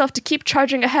forces himself to keep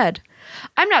charging ahead.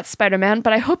 I'm not Spider-Man,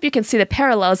 but I hope you can see the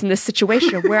parallels in this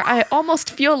situation where I almost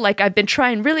feel like I've been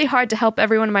trying really hard to help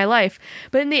everyone in my life,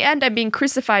 but in the end I'm being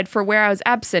crucified for where I was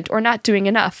absent or not doing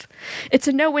enough. It's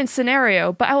a no-win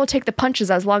scenario, but I will take the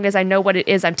punches as long as I know what it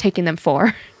is I'm taking them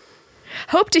for.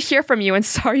 Hope to hear from you, and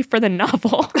sorry for the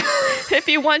novel. If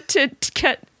you want to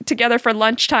get together for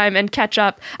lunchtime and catch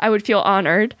up, I would feel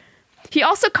honored. He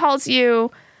also calls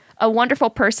you a wonderful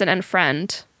person and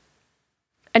friend.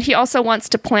 And he also wants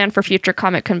to plan for future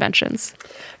comic conventions.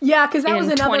 Yeah, because that was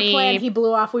another plan he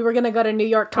blew off. We were going to go to New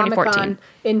York Comic Con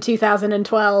in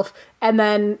 2012. And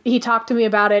then he talked to me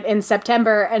about it in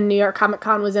September, and New York Comic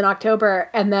Con was in October.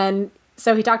 And then,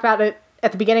 so he talked about it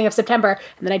at the beginning of September,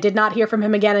 and then I did not hear from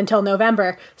him again until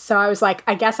November. So I was like,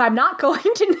 I guess I'm not going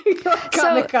to New York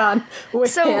Comic Con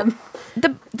with him.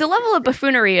 The level of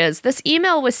buffoonery is, this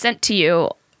email was sent to you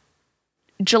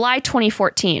July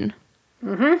 2014.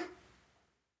 Mm-hmm.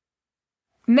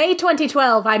 May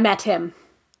 2012, I met him.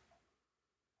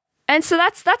 And so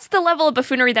that's the level of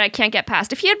buffoonery that I can't get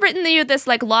past. If he had written you this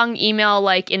like long email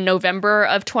like in November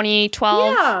of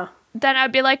 2012, then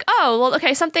I'd be like, oh, well,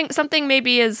 okay, something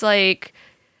maybe is like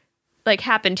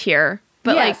happened here.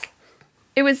 But like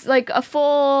it was like a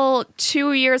full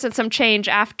 2 years and some change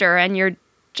after, and you're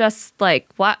just like,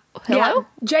 what? Hello? Yeah,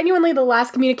 genuinely, the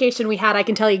last communication we had, I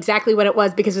can tell you exactly when it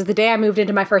was, because it was the day I moved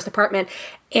into my first apartment,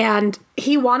 and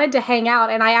he wanted to hang out,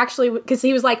 and I actually, because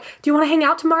he was like, do you want to hang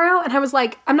out tomorrow? And I was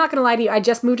like, I'm not going to lie to you, I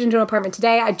just moved into an apartment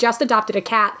today, I just adopted a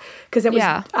cat, because it was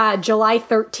July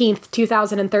 13th,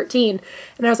 2013,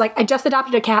 and I was like, I just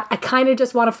adopted a cat, I kind of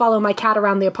just want to follow my cat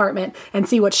around the apartment and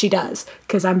see what she does,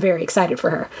 because I'm very excited for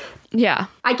her. Yeah.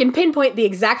 I can pinpoint the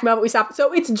exact moment we stopped.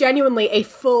 So it's genuinely a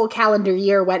full calendar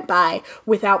year went by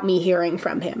without me hearing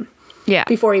from him. Yeah.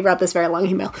 Before he wrote this very long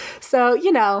email. So,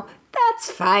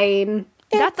 that's fine.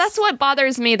 That's what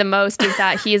bothers me the most, is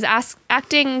that he is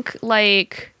acting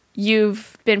like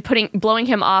you've been blowing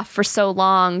him off for so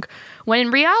long, when in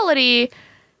reality,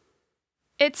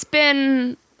 it's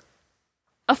been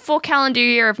a full calendar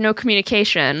year of no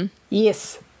communication.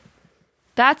 Yes.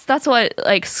 That's what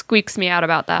like squeaks me out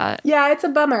about that. Yeah, it's a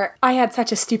bummer. I had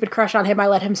such a stupid crush on him. I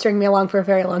let him string me along for a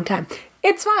very long time.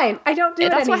 It's fine. I don't do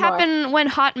it anymore. That's what happened when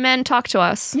hot men talk to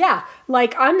us. Yeah.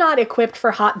 Like, I'm not equipped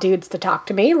for hot dudes to talk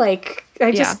to me. Like,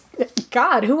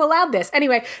 God, who allowed this?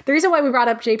 Anyway, the reason why we brought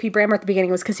up JP Brammer at the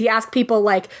beginning was because he asked people,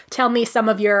 like, tell me some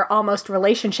of your almost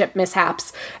relationship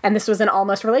mishaps. And this was an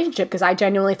almost relationship, because I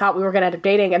genuinely thought we were going to end up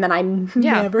dating, and then I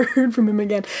never heard from him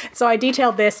again. So I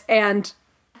detailed this, and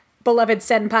beloved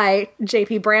senpai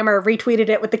JP Brammer retweeted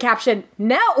it with the caption,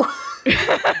 "No."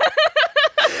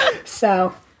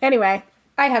 So, anyway,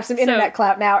 I have some internet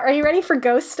clout now. Are you ready for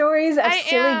ghost stories of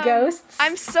silly ghosts?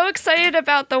 I'm so excited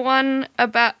about the one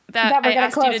about that I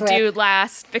asked you to do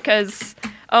last, because,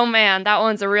 oh man, that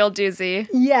one's a real doozy.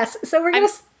 Yes, so we're gonna...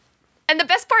 And the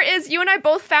best part is, you and I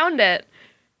both found it.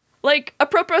 Like,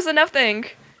 apropos of nothing.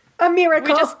 A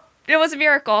miracle. It was a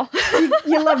miracle.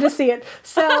 You love to see it.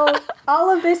 So all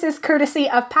of this is courtesy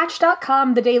of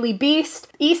Patch.com, The Daily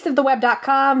Beast,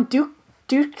 eastoftheweb.com,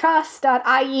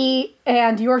 Dukas.ie,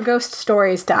 and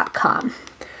YourGhostStories.com.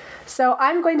 So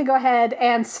I'm going to go ahead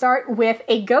and start with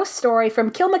a ghost story from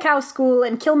Kilmacow School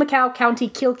in Kilmacow, County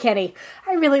Kilkenny.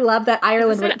 I really love that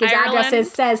Ireland, when it gives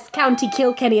addresses, says County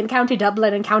Kilkenny and County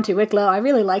Dublin and County Wicklow. I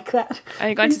really like that. Are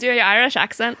you going to do your Irish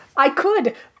accent? I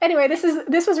could. Anyway, this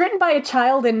was written by a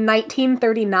child in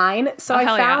 1939. So I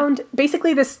found,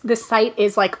 basically this site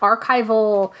is like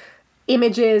archival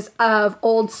images of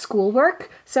old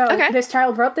schoolwork. So this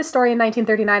child wrote this story in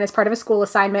 1939 as part of a school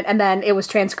assignment, and then it was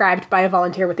transcribed by a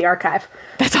volunteer with the archive.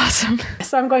 That's awesome.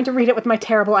 So I'm going to read it with my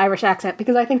terrible Irish accent,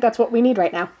 because I think that's what we need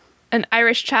right now. An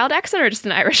Irish child accent or just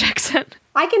an Irish accent?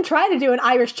 I can try to do an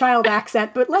Irish child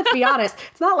accent, but let's be honest,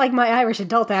 it's not like my Irish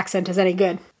adult accent is any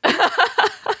good.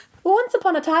 Once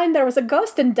upon a time, there was a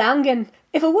ghost in Dangan.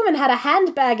 If a woman had a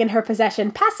handbag in her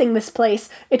possession passing this place,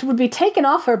 it would be taken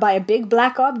off her by a big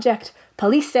black object.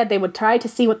 Police said they would try to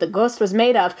see what the ghost was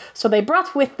made of, so they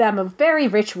brought with them a very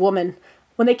rich woman.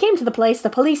 When they came to the place, the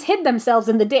police hid themselves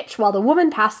in the ditch while the woman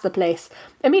passed the place.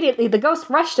 Immediately, the ghost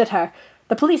rushed at her.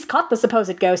 The police caught the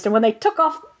supposed ghost, and when they took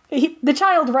off... the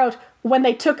child wrote, when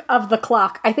they took of the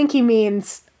clock. I think he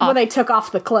means when they took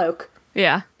off the cloak.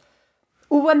 Yeah.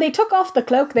 When they took off the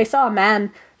cloak, they saw a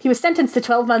man. He was sentenced to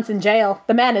 12 months in jail.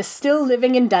 The man is still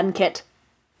living in Dunkit.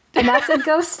 And that's a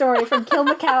ghost story from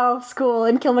Kilmacow School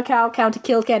in Kilmacow, County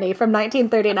Kilkenny from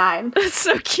 1939. That's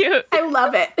so cute. I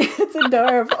love it. It's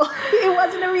adorable. It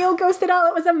wasn't a real ghost at all.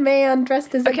 It was a man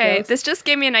dressed as a ghost. Okay, this just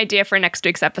gave me an idea for next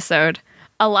week's episode.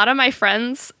 A lot of my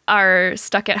friends are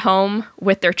stuck at home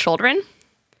with their children.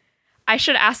 I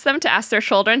should ask them to ask their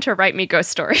children to write me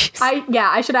ghost stories.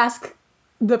 I should ask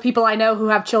the people I know who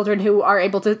have children who are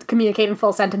able to communicate in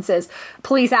full sentences.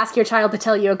 Please ask your child to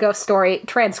tell you a ghost story,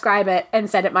 transcribe it, and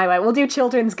send it my way. We'll do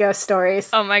children's ghost stories.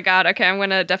 Oh my god, okay, I'm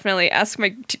gonna definitely ask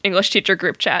my English teacher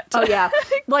group chat. Oh yeah.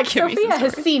 Like, Sophia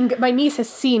has seen, my niece has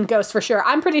seen ghosts for sure.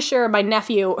 I'm pretty sure my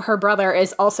nephew, her brother,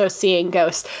 is also seeing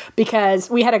ghosts,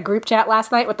 because we had a group chat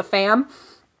last night with the fam,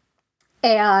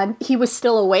 and he was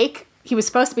still awake. He was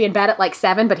supposed to be in bed at like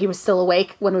 7, but he was still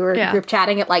awake when we were group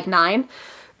chatting at like 9.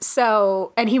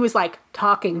 So, and he was like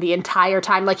talking the entire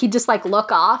time. Like, he'd just like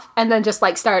look off and then just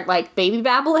like start like baby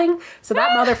babbling. So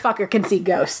that motherfucker can see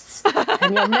ghosts.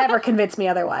 And you'll never convince me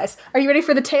otherwise. Are you ready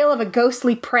for the tale of a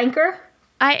ghostly pranker?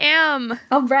 I am.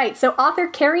 All right. So author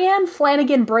Carrie-Anne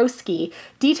Flanagan Broski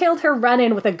detailed her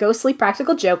run-in with a ghostly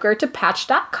practical joker to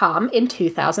Patch.com in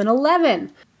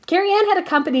 2011. Carrie-Anne had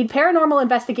accompanied paranormal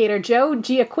investigator Joe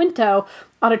Giaquinto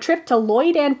on a trip to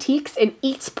Lloyd Antiques in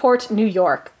Eastport, New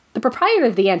York. The proprietor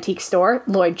of the antique store,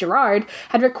 Lloyd Gerard,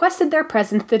 had requested their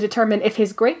presence to determine if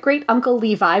his great-great-uncle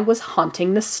Levi was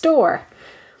haunting the store.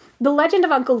 The legend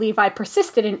of Uncle Levi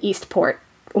persisted in Eastport,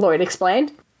 Lloyd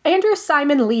explained. Andrew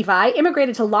Simon Levi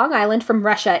immigrated to Long Island from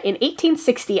Russia in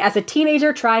 1860 as a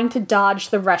teenager trying to dodge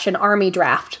the Russian army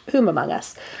draft. Whom among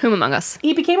us? Whom among us?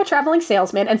 He became a traveling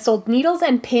salesman and sold needles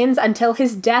and pins until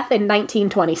his death in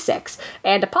 1926.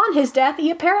 And upon his death,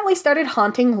 he apparently started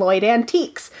haunting Lloyd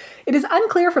Antiques. It is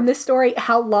unclear from this story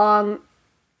how long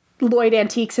Lloyd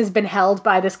Antiques has been held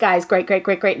by this guy's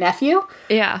great-great-great-great-nephew.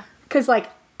 Yeah. Because, like,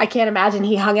 I can't imagine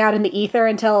he hung out in the ether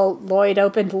until Lloyd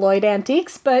opened Lloyd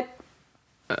Antiques, but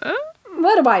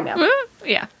what do I know?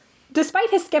 Yeah. Despite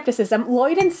his skepticism,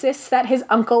 Lloyd insists that his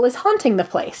uncle is haunting the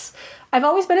place. I've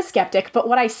always been a skeptic, but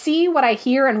what I see, what I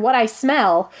hear, and what I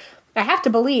smell, I have to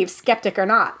believe, skeptic or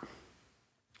not.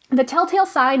 The telltale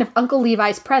sign of Uncle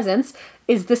Levi's presence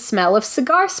is the smell of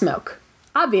cigar smoke.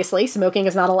 Obviously, smoking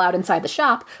is not allowed inside the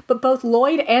shop, but both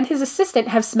Lloyd and his assistant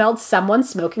have smelled someone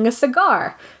smoking a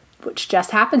cigar, which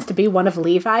just happens to be one of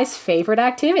Levi's favorite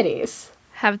activities.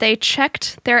 Have they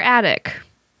checked their attic?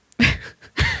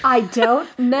 I don't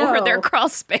know. Or their crawl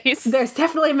space. There's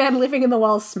definitely a man living in the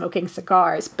walls smoking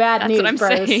cigars. Bad news, That's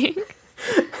what I'm saying.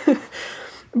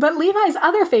 But Levi's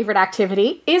other favorite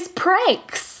activity is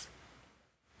pranks.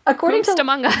 According Whomst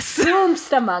among us.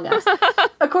 Whomst among us.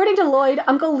 According to Lloyd,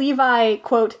 Uncle Levi,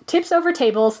 quote, tips over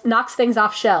tables, knocks things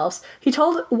off shelves. He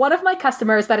told one of my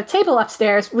customers that a table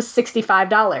upstairs was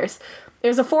 $65. It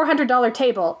was a $400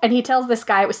 table, and he tells this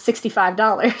guy it was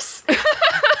 $65.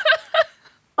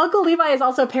 Uncle Levi is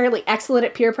also apparently excellent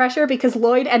at peer pressure because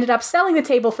Lloyd ended up selling the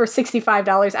table for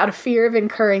 $65 out of fear of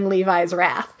incurring Levi's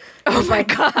wrath. Oh my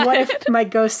God. What if my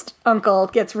ghost uncle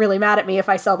gets really mad at me if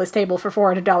I sell this table for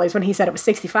 $400 when he said it was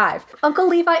 $65? Uncle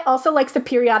Levi also likes to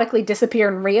periodically disappear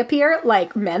and reappear,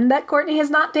 like men that Courtney has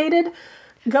not dated.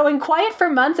 going quiet for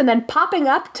months and then popping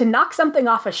up to knock something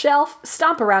off a shelf,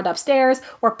 stomp around upstairs,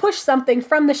 or push something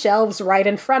from the shelves right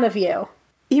in front of you.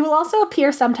 He will also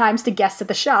appear sometimes to guests at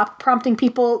the shop, prompting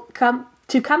people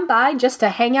to come by just to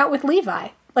hang out with Levi.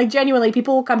 Like, genuinely,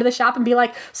 people will come to the shop and be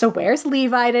like, so where's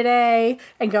Levi today?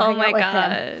 And go hang out with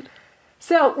him.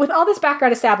 So, with all this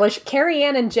background established, Carrie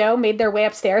Ann and Joe made their way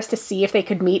upstairs to see if they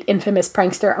could meet infamous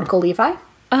prankster Uncle Levi.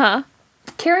 Uh-huh.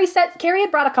 Carrie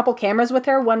had brought a couple cameras with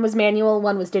her. One was manual,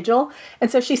 one was digital.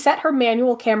 And so she set her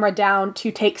manual camera down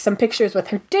to take some pictures with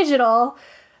her digital,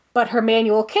 but her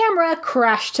manual camera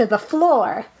crashed to the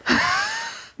floor.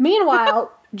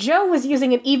 Meanwhile, Joe was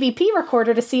using an EVP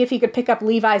recorder to see if he could pick up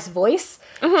Levi's voice.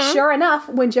 Mm-hmm. Sure enough,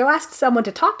 when Joe asked someone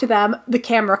to talk to them, the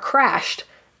camera crashed.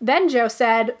 Then Joe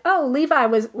said, "Oh, Levi,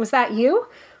 was that you?"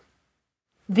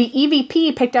 The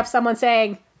EVP picked up someone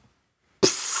saying,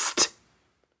 "Psst!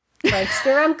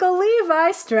 Prankster Uncle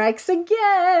Levi strikes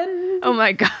again." Oh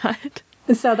my god.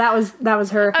 So that was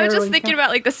her. I was just thinking about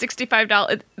like the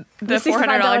 $65, the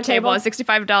 $400 table. A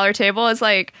 $65 table is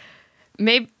like,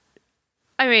 maybe,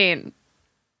 I mean,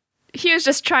 he was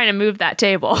just trying to move that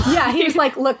table. Yeah, he was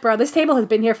like, look, bro, this table has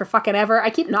been here for fucking ever. I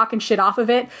keep knocking shit off of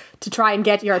it to try and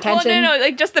get your attention. Well, no,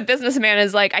 like, just the businessman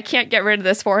is like, I can't get rid of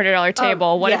this $400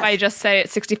 table. What if I just say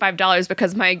it's $65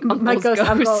 because my uncle's ghost?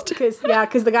 Uncle,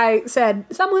 because the guy said,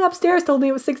 someone upstairs told me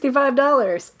it was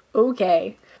 $65.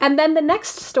 Okay. And then the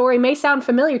next story may sound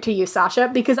familiar to you, Sasha,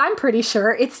 because I'm pretty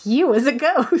sure it's you as a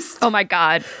ghost. Oh my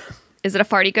god. Is it a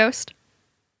farty ghost?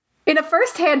 In a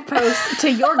first-hand post to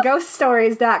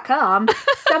yourghoststories.com,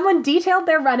 someone detailed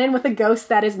their run-in with a ghost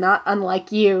that is not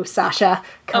unlike you, Sasha,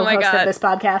 co-host of this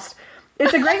podcast.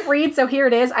 It's a great read, so here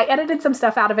it is. I edited some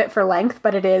stuff out of it for length,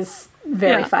 but it is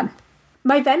very fun.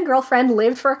 My then-girlfriend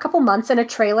lived for a couple months in a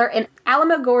trailer in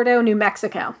Alamogordo, New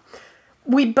Mexico.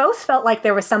 We both felt like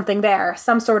there was something there,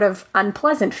 some sort of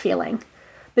unpleasant feeling.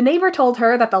 The neighbor told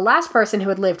her that the last person who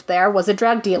had lived there was a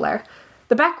drug dealer.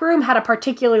 The back room had a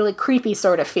particularly creepy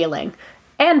sort of feeling.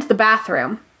 And the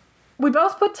bathroom. We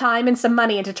both put time and some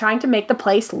money into trying to make the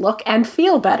place look and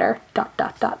feel better. ...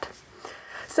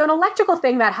 So an electrical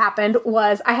thing that happened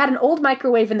was I had an old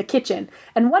microwave in the kitchen,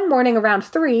 and one morning around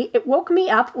 3, it woke me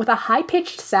up with a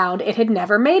high-pitched sound it had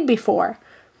never made before.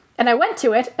 And I went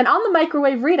to it, and on the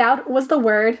microwave readout was the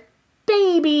word,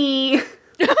 baby.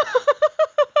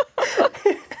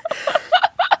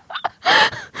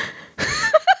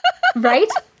 Right?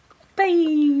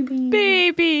 Baby.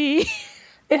 Baby.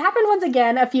 It happened once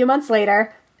again a few months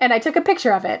later, and I took a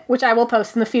picture of it, which I will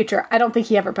post in the future. I don't think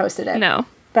he ever posted it. No.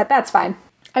 But that's fine.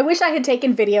 I wish I had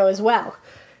taken video as well.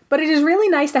 But it is really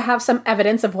nice to have some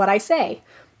evidence of what I say.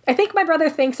 I think my brother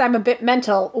thinks I'm a bit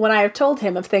mental when I have told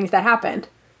him of things that happened.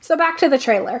 So back to the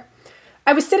trailer.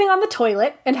 I was sitting on the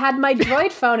toilet and had my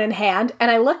Droid phone in hand,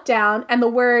 and I looked down, and the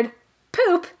word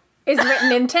poop is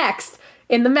written in text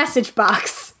in the message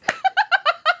box.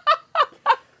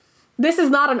 This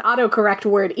is not an autocorrect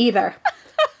word either.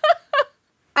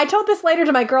 I told this later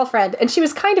to my girlfriend, and she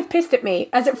was kind of pissed at me,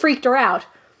 as it freaked her out.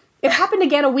 It happened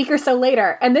again a week or so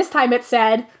later, and this time it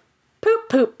said, poop,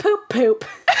 poop, poop, poop.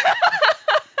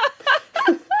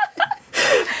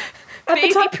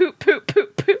 Baby poop, poop, poop,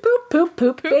 poop. Poop, poop,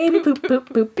 poop, baby poop,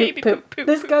 poop, poop, poop, poop.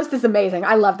 This ghost is amazing.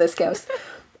 I love this ghost.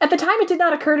 At the time, it did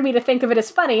not occur to me to think of it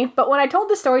as funny, but when I told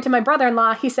the story to my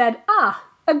brother-in-law, he said,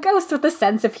 a ghost with a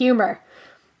sense of humor.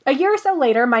 A year or so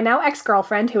later, my now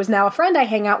ex-girlfriend, who is now a friend I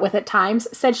hang out with at times,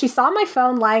 said she saw my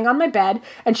phone lying on my bed,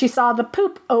 and she saw the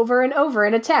poop over and over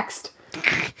in a text.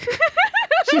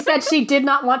 She said she did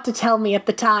not want to tell me at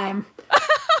the time.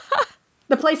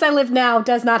 The place I live now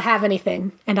does not have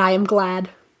anything, and I am glad.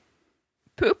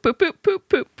 Poop, poop, poop, poop,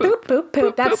 poop, poop, poop,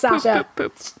 poop. That's Sasha.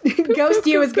 Ghost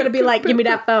you is gonna be like, give me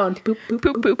that phone. Poop, poop,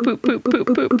 poop, poop, poop, poop, poop, poop,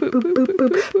 poop, poop, poop,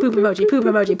 poop, poop emoji, poop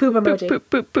emoji, poop emoji, poop,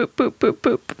 poop, poop, poop, poop,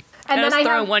 poop. And then I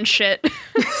throw one shit.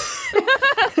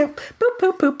 Poop, poop,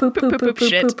 poop, poop, poop, poop, poop,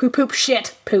 shit, poop, poop,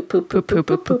 shit, poop, poop, poop, poop,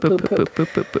 poop, poop, poop, poop,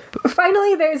 poop.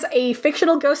 Finally, there's a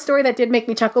fictional ghost story that did make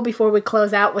me chuckle before we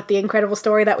close out with the incredible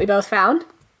story that we both found.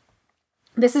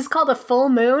 This is called A Full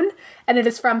Moon, and it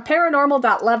is from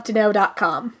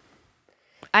paranormal.lovetoknow.com.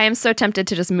 I am so tempted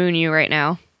to just moon you right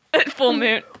now. Full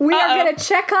moon. We are going to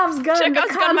Chekhov's gun Chekhov's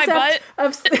the gun my butt.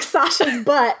 Of Sasha's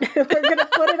butt. We're going to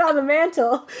put it on the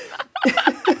mantle.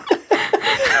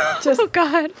 Oh,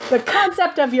 God. The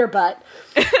concept of your butt.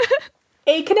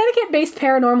 A Connecticut-based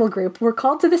paranormal group were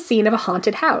called to the scene of a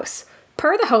haunted house.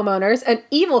 Per the homeowners, an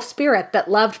evil spirit that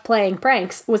loved playing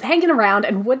pranks was hanging around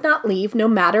and would not leave no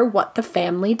matter what the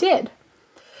family did.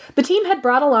 The team had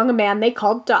brought along a man they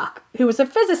called Doc, who was a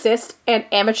physicist and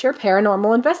amateur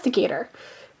paranormal investigator.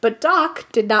 But Doc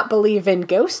did not believe in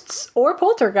ghosts or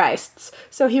poltergeists,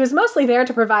 so he was mostly there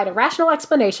to provide a rational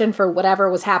explanation for whatever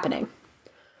was happening.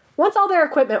 Once all their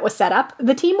equipment was set up,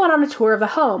 the team went on a tour of the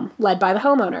home, led by the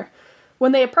homeowner.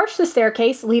 When they approached the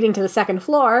staircase leading to the second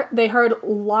floor, they heard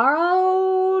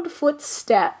loud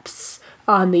footsteps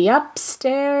on the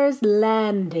upstairs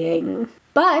landing.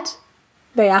 But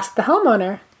they asked the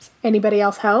homeowner, "Is anybody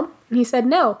else home?" And he said,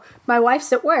 "No, my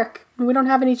wife's at work, and we don't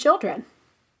have any children."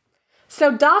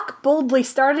 So Doc boldly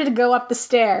started to go up the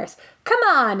stairs. "Come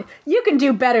on, you can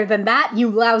do better than that, you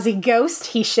lousy ghost,"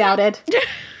 he shouted.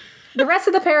 The rest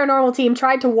of the paranormal team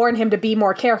tried to warn him to be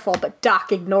more careful, but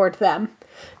Doc ignored them.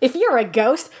 "If you're a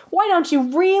ghost, why don't you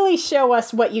really show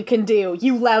us what you can do,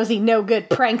 you lousy no-good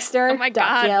prankster?" Oh my Doc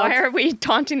God, yelled. why are we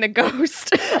taunting the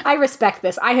ghost? I respect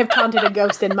this. I have taunted a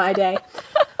ghost in my day.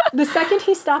 The second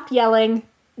he stopped yelling,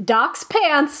 Doc's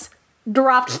pants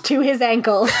dropped to his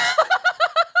ankles.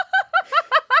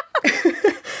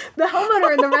 The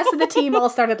homeowner and the rest of the team all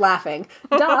started laughing.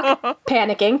 Doc,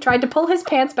 panicking, tried to pull his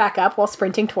pants back up while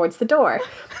sprinting towards the door.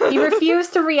 He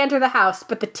refused to re-enter the house,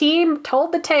 but the team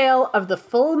told the tale of the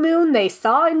full moon they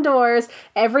saw indoors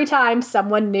every time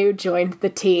someone new joined the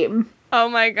team. Oh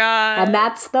my God. And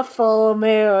that's the full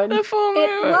moon. The full moon.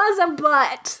 It was a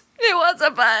butt. It was a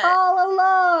butt. All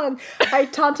along. I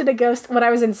taunted a ghost when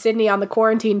I was in Sydney on the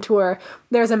quarantine tour.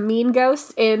 There's a mean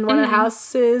ghost in one of the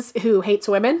houses who hates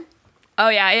women. Oh,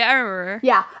 yeah, I remember.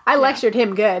 Yeah, I lectured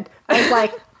him good. I was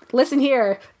like, "Listen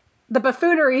here, the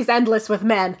buffoonery's endless with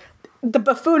men. The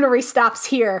buffoonery stops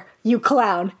here, you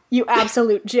clown. You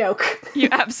absolute joke. You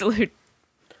absolute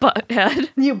butthead.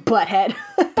 You butthead.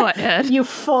 Butthead. You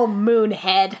full moon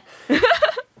head."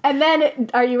 And then,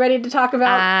 are you ready to talk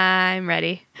about... I'm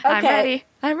ready. I'm Okay. ready.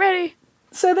 I'm ready.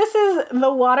 So this is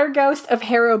the water ghost of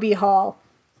Harrowby Hall.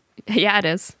 Yeah, it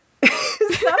is.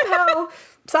 Somehow,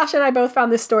 Sasha and I both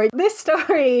found this story. This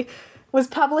story was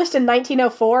published in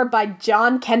 1904 by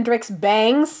John Kendricks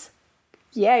Bangs.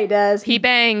 Yeah, he does. He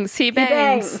bangs. He He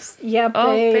bangs. bangs. Yeah, baby.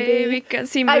 Oh, baby,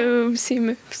 because he moves. He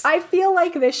moves. I feel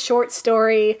like this short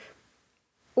story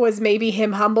was maybe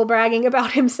him humble bragging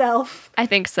about himself. I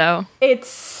think so. It's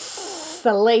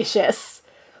salacious.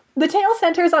 The tale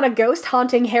centers on a ghost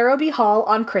haunting Harrowby Hall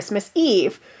on Christmas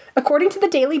Eve. According to the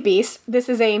Daily Beast, this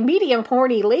is a medium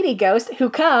horny lady ghost who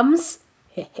comes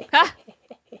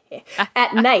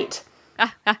at night.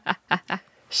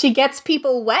 She gets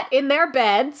people wet in their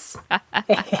beds,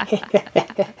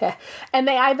 and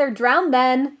they either drown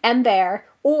then and there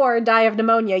or die of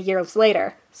pneumonia years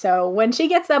later. So when she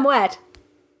gets them wet,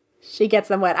 she gets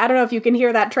them wet. I don't know if you can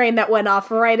hear that train that went off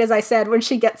right as I said when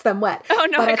she gets them wet. Oh,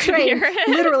 no, but I a couldn't train, hear it.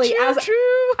 literally, Choo, as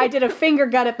choo. I did a finger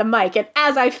gun at the mic, and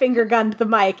as I finger gunned the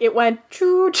mic, it went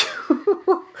choo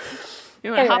choo.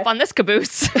 You want to hop on this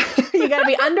caboose? You gotta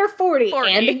be under 40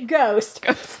 and a ghost.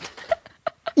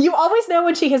 You always know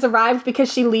when she has arrived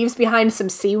because she leaves behind some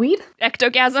seaweed.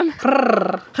 Ectogasm?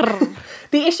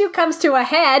 The issue comes to a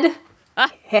head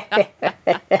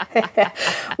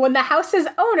when the house's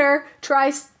owner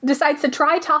decides to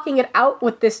try talking it out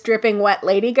with this dripping wet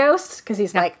lady ghost, because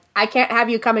he's like, "I can't have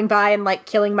you coming by and like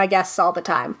killing my guests all the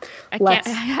time. I can't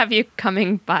have you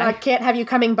coming by. I can't have you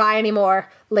coming by anymore,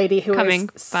 lady who Coming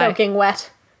is by. soaking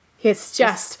wet." It's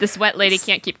just This wet lady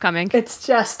can't keep coming. It's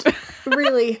just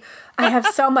really, I have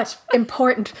so much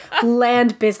important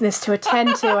land business to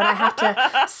attend to, and I have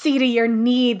to see to your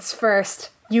needs first,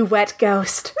 you wet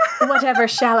ghost. Whatever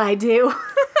shall I do?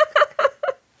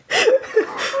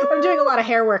 I'm doing a lot of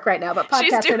hair work right now, but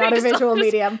podcasts are not a visual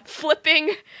medium.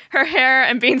 Flipping her hair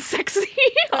and being sexy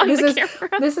on the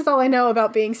camera. This is all I know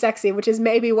about being sexy, which is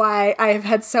maybe why I have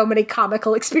had so many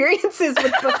comical experiences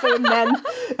with buffoon men.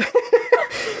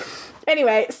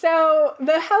 Anyway, so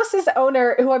the house's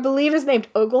owner, who I believe is named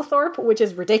Oglethorpe, which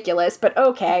is ridiculous, but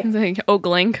okay. It's like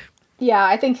ogling.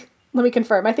 Yeah, let me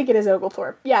confirm. I think it is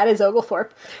Oglethorpe. Yeah, it is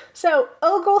Oglethorpe. So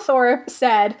Oglethorpe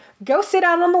said, "Go sit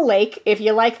out on the lake if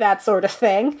you like that sort of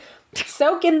thing.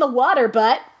 Soak in the water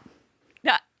butt.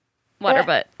 Water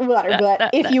butt. Water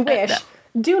butt, if you wish.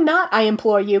 Do not, I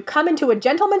implore you, come into a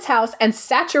gentleman's house and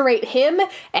saturate him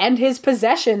and his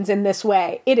possessions in this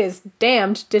way. It is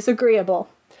damned disagreeable."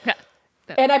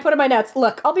 And I put in my notes,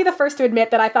 look, I'll be the first to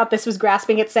admit that I thought this was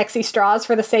grasping at sexy straws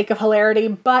for the sake of hilarity,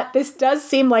 but this does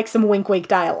seem like some wink-wink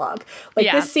dialogue.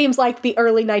 Like, This seems like the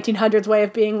early 1900s way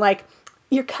of being like,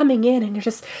 you're coming in and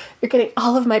you're getting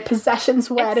all of my possessions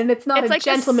wet, and it's not a like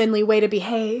gentlemanly way to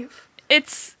behave.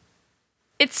 It's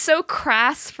it's so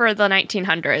crass for the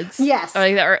 1900s. Yes.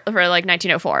 Or for like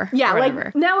 1904. Yeah, or whatever.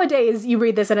 like nowadays you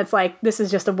read this and it's like, this is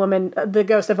just a woman, the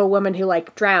ghost of a woman who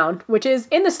like drowned, which is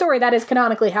in the story, that is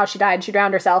canonically how she died. She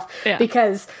drowned herself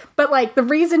but like the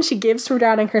reason she gives for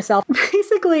drowning herself,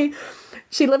 basically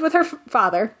she lived with her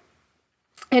father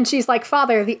and she's like,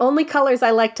 Father, the only colors I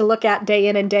like to look at day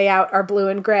in and day out are blue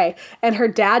and gray. And her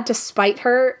dad, to spite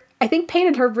her, I think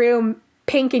painted her room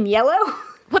pink and yellow.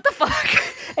 What the fuck?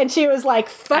 And she was like,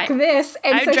 fuck this.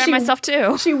 And I would drown myself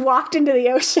too. She walked into the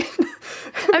ocean.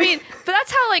 I mean, but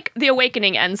that's how like The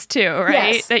Awakening ends too,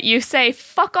 right? Yes. That you say,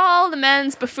 fuck all the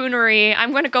men's buffoonery.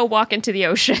 I'm going to go walk into the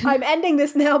ocean. I'm ending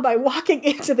this now by walking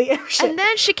into the ocean. And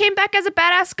then she came back as a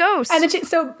badass ghost. And then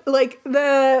so like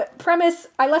the premise,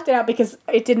 I left it out because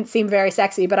it didn't seem very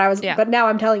sexy, but but now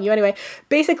I'm telling you anyway.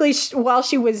 Basically, while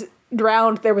she was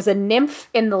drowned, there was a nymph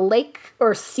in the lake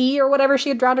or sea or whatever she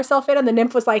had drowned herself in, and the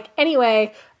nymph was like,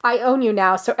 anyway, I own you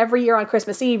now, so every year on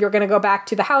Christmas Eve, you're going to go back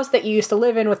to the house that you used to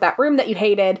live in with that room that you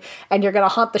hated, and you're going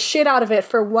to haunt the shit out of it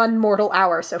for 1 mortal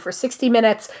hour, so for 60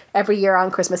 minutes every year on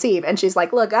Christmas Eve. And she's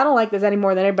like, look, I don't like this any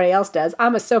more than anybody else does.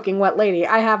 I'm a soaking wet lady.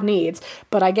 I have needs,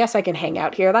 but I guess I can hang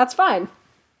out here. That's fine.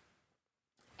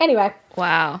 Anyway.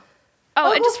 Wow.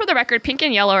 Oh, and just for the record, pink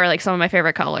and yellow are like some of my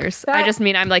favorite colors. I just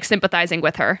mean I'm like sympathizing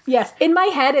with her. Yes. In my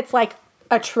head, it's like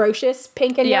atrocious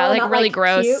pink and yellow. Yeah, like really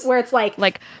gross. Cute, where it's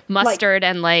like mustard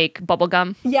and like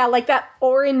bubblegum. Yeah, like that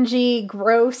orangey,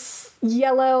 gross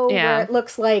yellow where it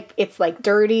looks like it's like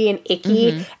dirty and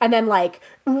icky. And then like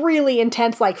really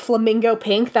intense like flamingo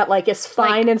pink that like is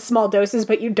fine in small doses,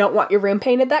 but you don't want your room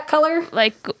painted that color.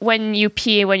 Like when you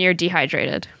pee when you're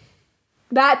dehydrated.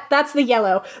 That's the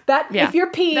yellow. If your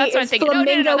pee that's what is I'm thinking.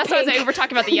 flamingo No, that's pink, what I was saying. We're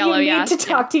talking about the yellow, you need to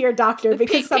talk to your doctor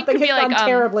because something has gone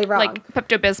terribly wrong. Like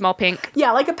Pepto-Bismol pink.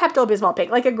 Yeah, like a Pepto-Bismol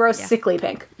pink, like a gross sickly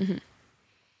pink.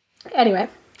 Anyway.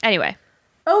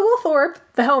 Oglethorpe,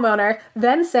 the homeowner,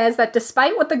 then says that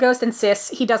despite what the ghost insists,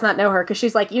 he does not know her because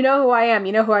she's like, you know who I am,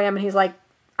 and he's like,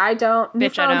 I don't.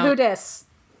 Bitch, I don't. Who dis?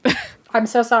 I'm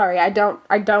so sorry. I don't.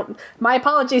 My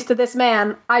apologies to this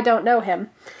man. I don't know him.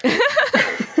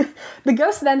 The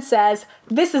ghost then says,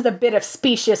 this is a bit of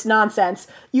specious nonsense.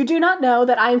 You do not know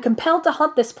that I am compelled to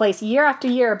haunt this place year after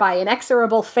year by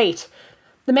inexorable fate.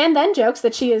 The man then jokes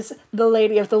that she is the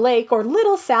Lady of the Lake or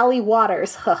Little Sally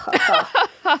Waters. Ha ha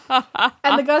ha.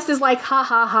 And the ghost is like, ha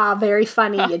ha ha, very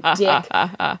funny, you dick.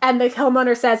 And the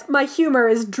homeowner says, my humor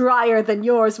is drier than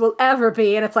yours will ever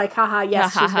be. And it's like, ha ha,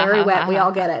 yes, she's very wet. We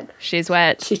all get it. She's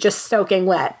wet. She's just soaking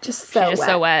wet. Just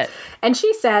so wet. And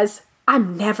she says,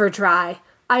 I'm never dry.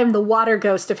 I am the water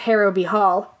ghost of Harrowby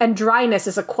Hall, and dryness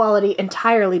is a quality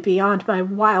entirely beyond my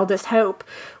wildest hope,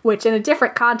 which in a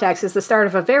different context is the start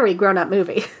of a very grown-up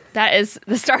movie. That is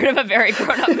the start of a very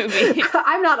grown-up movie.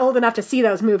 I'm not old enough to see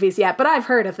those movies yet, but I've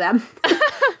heard of them.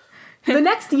 The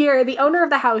next year, the owner of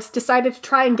the house decided to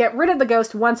try and get rid of the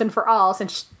ghost once and for all,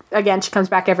 since, she comes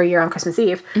back every year on Christmas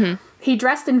Eve. He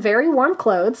dressed in very warm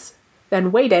clothes,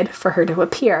 then waited for her to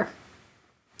appear.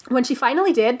 When she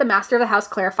finally did, the master of the house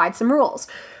clarified some rules.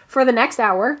 For the next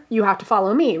hour, you have to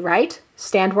follow me, right?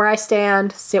 Stand where I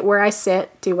stand, sit where I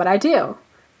sit, do what I do.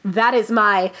 That is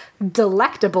my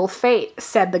delectable fate,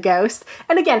 said the ghost.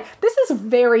 And again, this is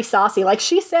very saucy. Like,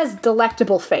 she says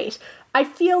delectable fate. I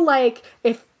feel like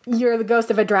if you're the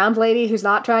ghost of a drowned lady who's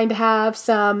not trying to have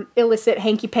some illicit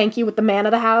hanky-panky with the man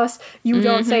of the house, you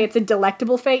don't say it's a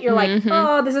delectable fate. You're like,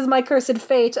 oh, this is my cursed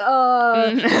fate.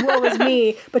 Oh, woe is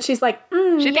me. But she's like,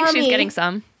 she thinks yummy. she's getting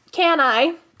some. Can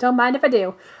I? Don't mind if I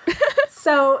do.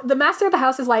 So the master of the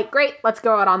house is like, great, let's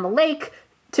go out on the lake.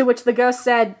 To which the ghost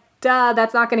said, duh,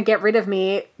 that's not going to get rid of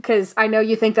me, because I know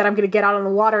you think that I'm going to get out on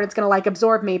the water and it's going to, like,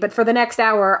 absorb me, but for the next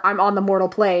hour, I'm on the mortal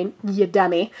plane, you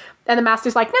dummy. And the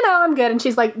master's like, no, I'm good. And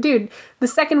she's like, dude, the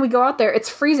second we go out there, it's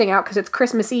freezing out because it's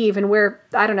Christmas Eve, and we're,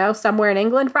 I don't know, somewhere in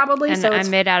England, probably. And so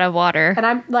I'm made out of water. And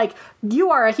I'm like,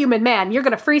 you are a human man. You're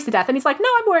going to freeze to death. And he's like, no,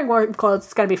 I'm wearing warm clothes.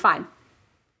 It's going to be fine.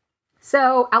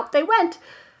 So out they went,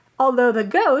 although the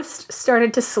ghost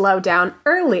started to slow down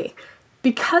early.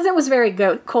 Because it was very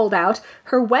cold out,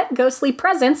 her wet, ghostly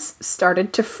presence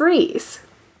started to freeze.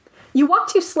 You walk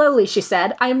too slowly, she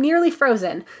said. I am nearly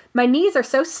frozen. My knees are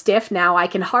so stiff now I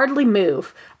can hardly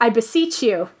move. I beseech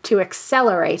you to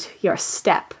accelerate your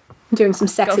step. I'm doing some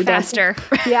sexy dancing. Go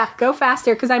faster. Yeah, go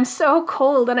faster, because I'm so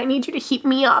cold and I need you to heat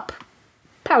me up.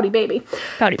 Pouty baby.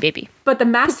 Pouty baby. But the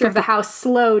master of the house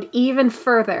slowed even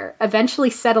further,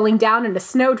 eventually settling down into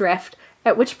snowdrift,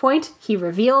 at which point he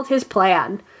revealed his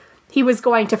plan. He was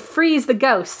going to freeze the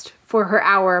ghost for her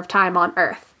hour of time on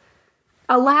Earth.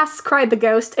 Alas, cried the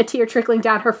ghost, a tear trickling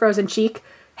down her frozen cheek.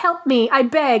 Help me, I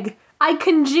beg. I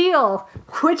congeal,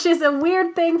 which is a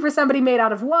weird thing for somebody made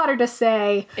out of water to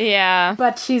say. Yeah.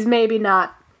 But she's maybe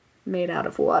not made out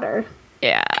of water.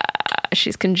 Yeah.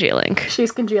 She's congealing.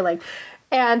 She's congealing.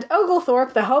 And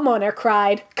Oglethorpe, the homeowner,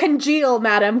 cried, "Congeal,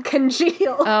 madam,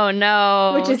 congeal." Oh,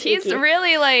 no. Which is he's icky.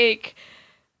 really like,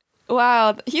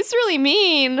 wow, he's really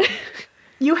mean.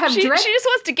 You have She just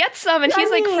wants to get some, and I he's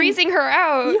like mean, freezing her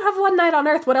out. You have one night on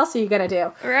Earth. What else are you going to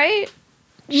do? Right?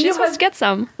 She You just wants have- to get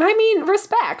some. I mean,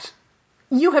 respect.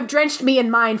 "You have drenched me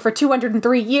in mine for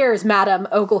 203 years, madam,"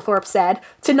 Oglethorpe said.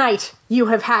 "Tonight, you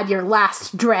have had your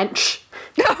last drench."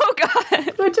 Oh,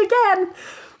 God. Which, again,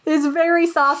 is very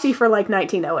saucy for, like,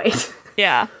 1908.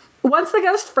 Yeah. Once the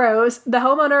ghost froze, the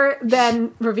homeowner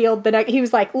then revealed he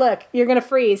was like, "Look, you're going to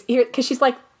freeze." Because she's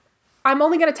like, "I'm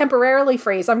only going to temporarily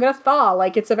freeze. I'm going to thaw.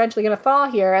 Like, it's eventually going to thaw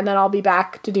here, and then I'll be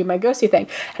back to do my ghosty thing."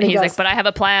 And He's goes, like, but I have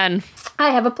a plan.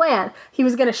 "I have a plan." He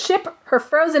was going to ship her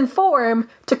frozen form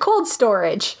to cold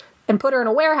storage and put her in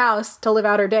a warehouse to live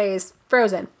out her days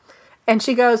frozen. And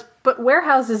she goes, "But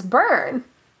warehouses burn."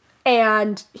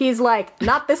 And he's like,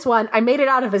 "Not this one. I made it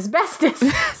out of asbestos."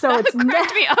 So it's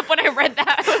Cracked me up when I read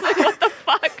that. I was like, what the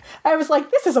fuck? I was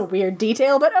like, this is a weird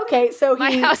detail, but okay. So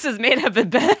My house is made of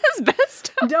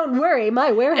asbestos. Don't worry,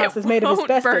 my warehouse is made of Won't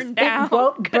asbestos. burn down. It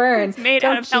won't burn. It's made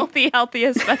Don't out of healthy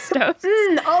asbestos.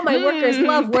 All my workers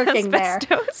love working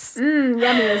asbestos. there.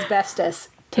 Yummy asbestos.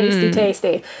 Tasty,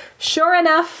 tasty. Sure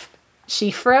enough, she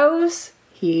froze.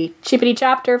 He chippity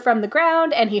chopped her from the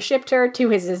ground, and he shipped her to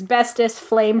his asbestos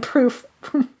flame-proof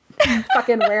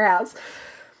fucking warehouse.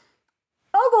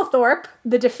 Oglethorpe,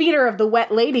 the defeater of the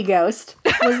wet lady ghost,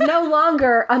 was no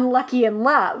longer unlucky in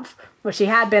love, which he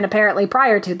had been apparently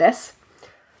prior to this.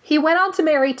 He went on to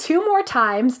marry 2 more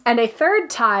times, and a 3rd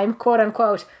time,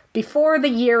 quote-unquote, before the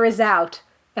year is out.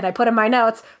 And I put in my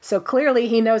notes, so clearly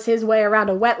he knows his way around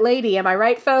a wet lady, am I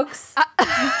right, folks?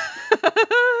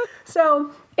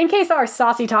 So, in case our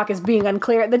saucy talk is being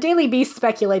unclear, the Daily Beast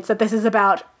speculates that this is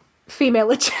about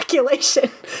female ejaculation.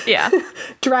 Yeah.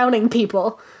 Drowning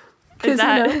people. 'Cause, Is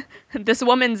that this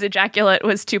woman's ejaculate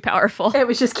was too powerful. it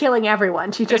was just killing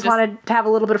everyone. She just wanted to have a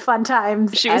little bit of fun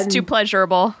times. She was and too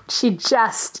pleasurable. She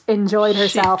just enjoyed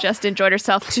herself. She just enjoyed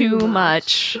herself too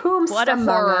much. Whomst What a among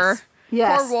horror. us?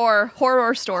 Yes.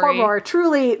 Horror story. Horror.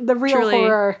 Truly, the real Truly.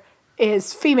 horror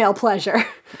is female pleasure.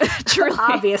 Truly.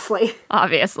 Obviously.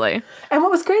 Obviously. And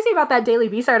what was crazy about that Daily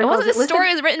Beast article Wasn't is this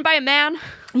story written by a man?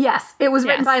 Yes, it was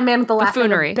written Yes. by a man with the last name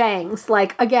Buffoonery. of Bangs.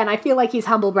 Like, again, I feel like he's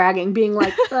humble bragging, being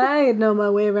like, "I know my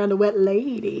way around a wet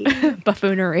lady."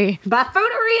 Buffoonery.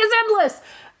 Buffoonery is endless.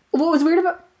 What was weird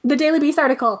about the Daily Beast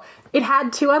article, it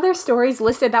had 2 other stories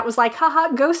listed that was like, haha,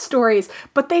 ghost stories,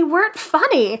 but they weren't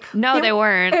funny. No, they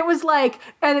weren't. It was like,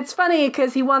 and it's funny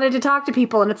because he wanted to talk to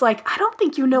people, and it's like, I don't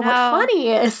think you know what No. funny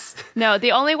is. No,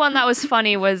 the only one that was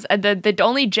funny was the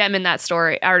only gem in that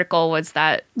story article was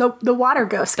that The water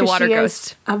ghost. 'Cause water she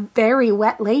ghost. is a very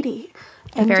wet lady.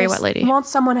 And Very just wet lady. wants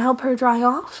someone to help her dry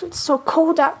off. It's so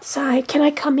cold outside. Can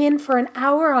I come in for an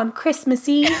hour on Christmas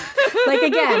Eve? Like,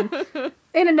 again,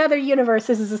 in another universe,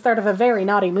 this is the start of a very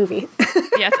naughty movie.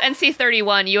 yes,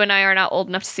 NC-31. You and I are not old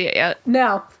enough to see it yet.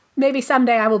 No, maybe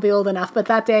someday I will be old enough, but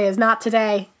that day is not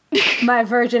today. My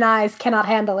virgin eyes cannot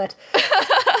handle it.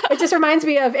 It just reminds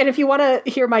me of, and if you want to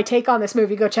hear my take on this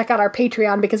movie, go check out our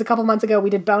Patreon, because a couple months ago we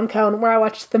did Bone Cone, where I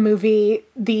watched the movie,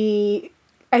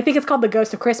 I think it's called The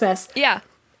Ghost of Christmas. Yeah.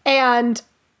 And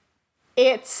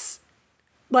it's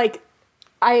like,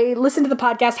 I listened to the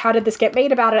podcast, How Did This Get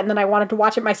Made, about it, and then I wanted to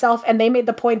watch it myself, and they made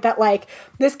the point that, like,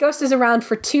 this ghost is around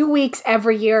for 2 weeks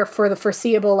every year for the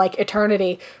foreseeable, like,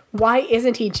 eternity. Why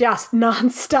isn't he just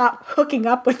nonstop hooking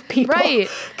up with people? Right.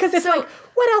 Because it's So- like,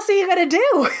 what else are you gonna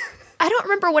do? I don't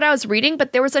remember what I was reading,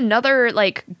 but there was another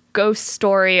like ghost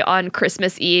story on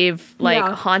Christmas Eve, like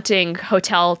Yeah. haunting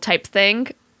hotel type thing.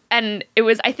 And it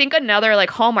was, I think, another like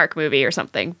Hallmark movie or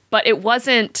something, but it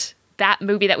wasn't that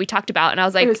movie that we talked about. And I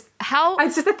was like, how?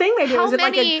 It's just the thing they do. How Is it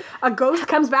many- like a ghost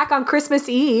comes back on Christmas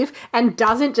Eve and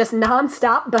doesn't just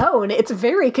nonstop bone? It's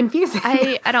very confusing.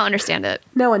 I don't understand it.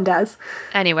 No one does.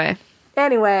 Anyway,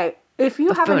 Anyway, if you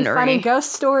have any Buffoonery. funny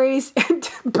ghost stories,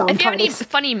 bone if you have any parties.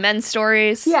 funny men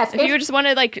stories, Yes, if you just want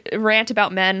to like rant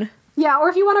about men, Yeah, or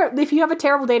if you have a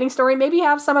terrible dating story, maybe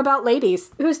have some about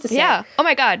ladies. Who's to say? yeah. Oh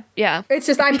my God, yeah. It's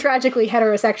just I'm tragically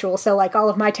heterosexual, so like all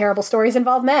of my terrible stories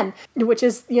involve men, which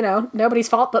is, nobody's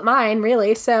fault but mine,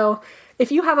 really. So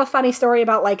if you have a funny story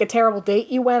about like a terrible date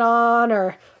you went on,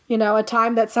 or a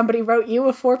time that somebody wrote you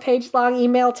a 4-page long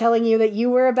email telling you that you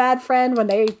were a bad friend when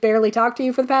they barely talked to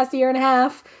you for the past year and a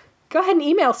half, go ahead and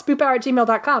email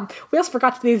spoophour@gmail.com. We also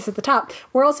forgot to do this at the top.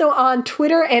 We're also on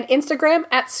Twitter and Instagram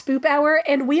at spoophour,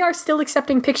 and we are still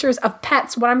accepting pictures of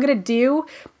pets. What I'm going to do,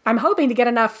 I'm hoping to get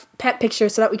enough pet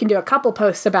pictures so that we can do a couple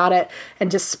posts about it and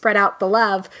just spread out the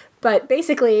love. But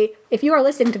basically, if you are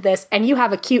listening to this and you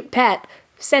have a cute pet,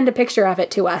 send a picture of it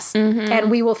to us,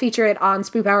 and we will feature it on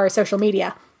Spoop Hour social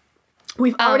media.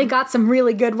 We've already got some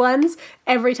really good ones.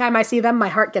 Every time I see them, my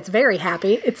heart gets very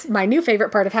happy. It's my new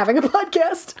favorite part of having a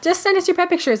podcast. Just send us your pet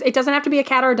pictures. It doesn't have to be a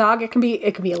cat or a dog. It can be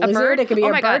a lizard. Bird? It can be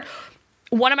a bird. God.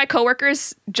 One of my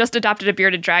coworkers just adopted a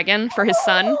bearded dragon for his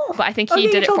son, but I think he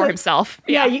did it for himself.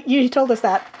 Yeah, you told us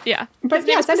that. Yeah. But his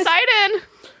name is Poseidon.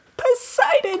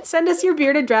 Poseidon! Send us your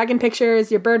bearded dragon pictures,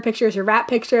 your bird pictures, your rat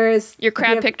pictures. Your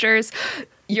crab pictures.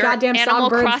 Your goddamn Animal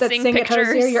songbirds that Crossing sing pictures.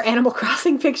 at Hosier, your Animal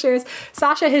Crossing pictures.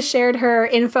 Sasha has shared her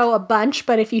info a bunch,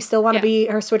 but if you still want to be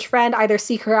her Switch friend, either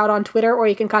seek her out on Twitter or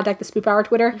you can contact the Spoop Hour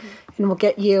Twitter and we'll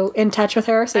get you in touch with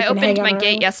her. So you I can hang opened out my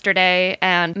gate yesterday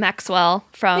and Maxwell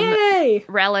from Yay!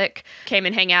 Relic came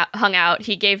and hung out.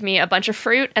 He gave me a bunch of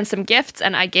fruit and some gifts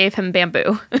and I gave him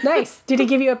bamboo. Nice. Did he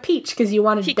give you a peach because you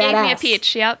wanted He that gave ass? me a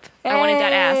peach, yep. I wanted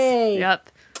that ass. Yep.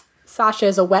 Sasha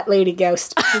is a wet lady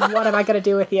ghost. What am I going to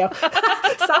do with you?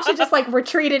 Sasha just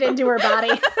retreated into her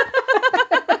body.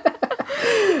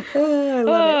 I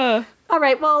love it. All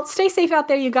right, well, stay safe out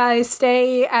there, you guys.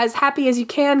 Stay as happy as you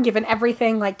can, given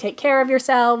everything. Take care of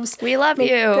yourselves. We love Make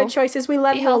you. good choices. We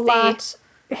love Be you healthy. a lot.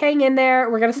 Hang in there.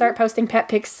 We're going to start posting pet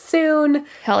pics soon.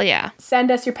 Hell yeah. Send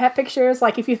us your pet pictures.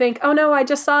 If you think, oh no, I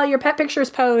just saw your pet pictures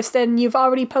post and you've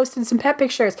already posted some pet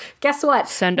pictures. Guess what?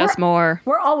 Send us more.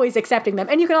 We're always accepting them.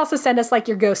 And you can also send us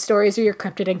your ghost stories or your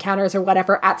cryptid encounters or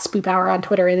whatever at Spoop Hour on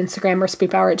Twitter and Instagram or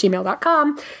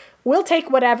spoophour@gmail.com. We'll take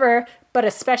whatever, but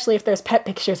especially if there's pet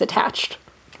pictures attached.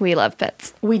 We love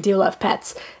pets. We do love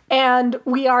pets. And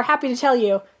we are happy to tell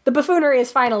you the buffoonery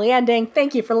is finally ending.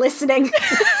 Thank you for listening.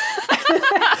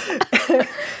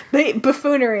 The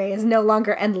buffoonery is no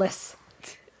longer endless.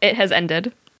 It has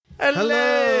ended.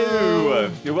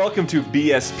 Hello! You're welcome to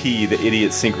BSP, the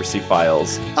Idiosyncrasy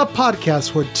Files. A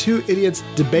podcast where two idiots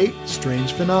debate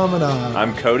strange phenomena.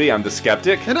 I'm Cody, I'm the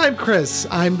skeptic. And I'm Chris,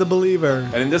 I'm the believer.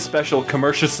 And in this special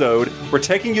commercial-sode, we're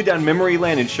taking you down memory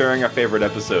lane and sharing our favorite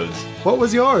episodes. What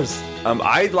was yours?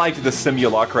 I liked the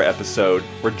Simulacra episode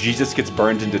where Jesus gets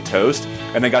burned into toast,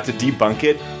 and I got to debunk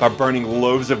it by burning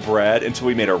loaves of bread until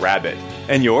we made a rabbit.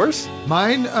 And yours?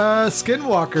 Mine,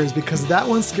 Skinwalkers, because that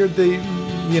one scared the,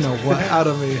 what out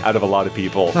of me. Out of a lot of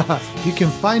people. You can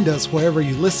find us wherever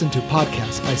you listen to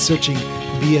podcasts by searching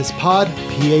BS Pod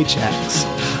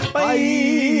PHX.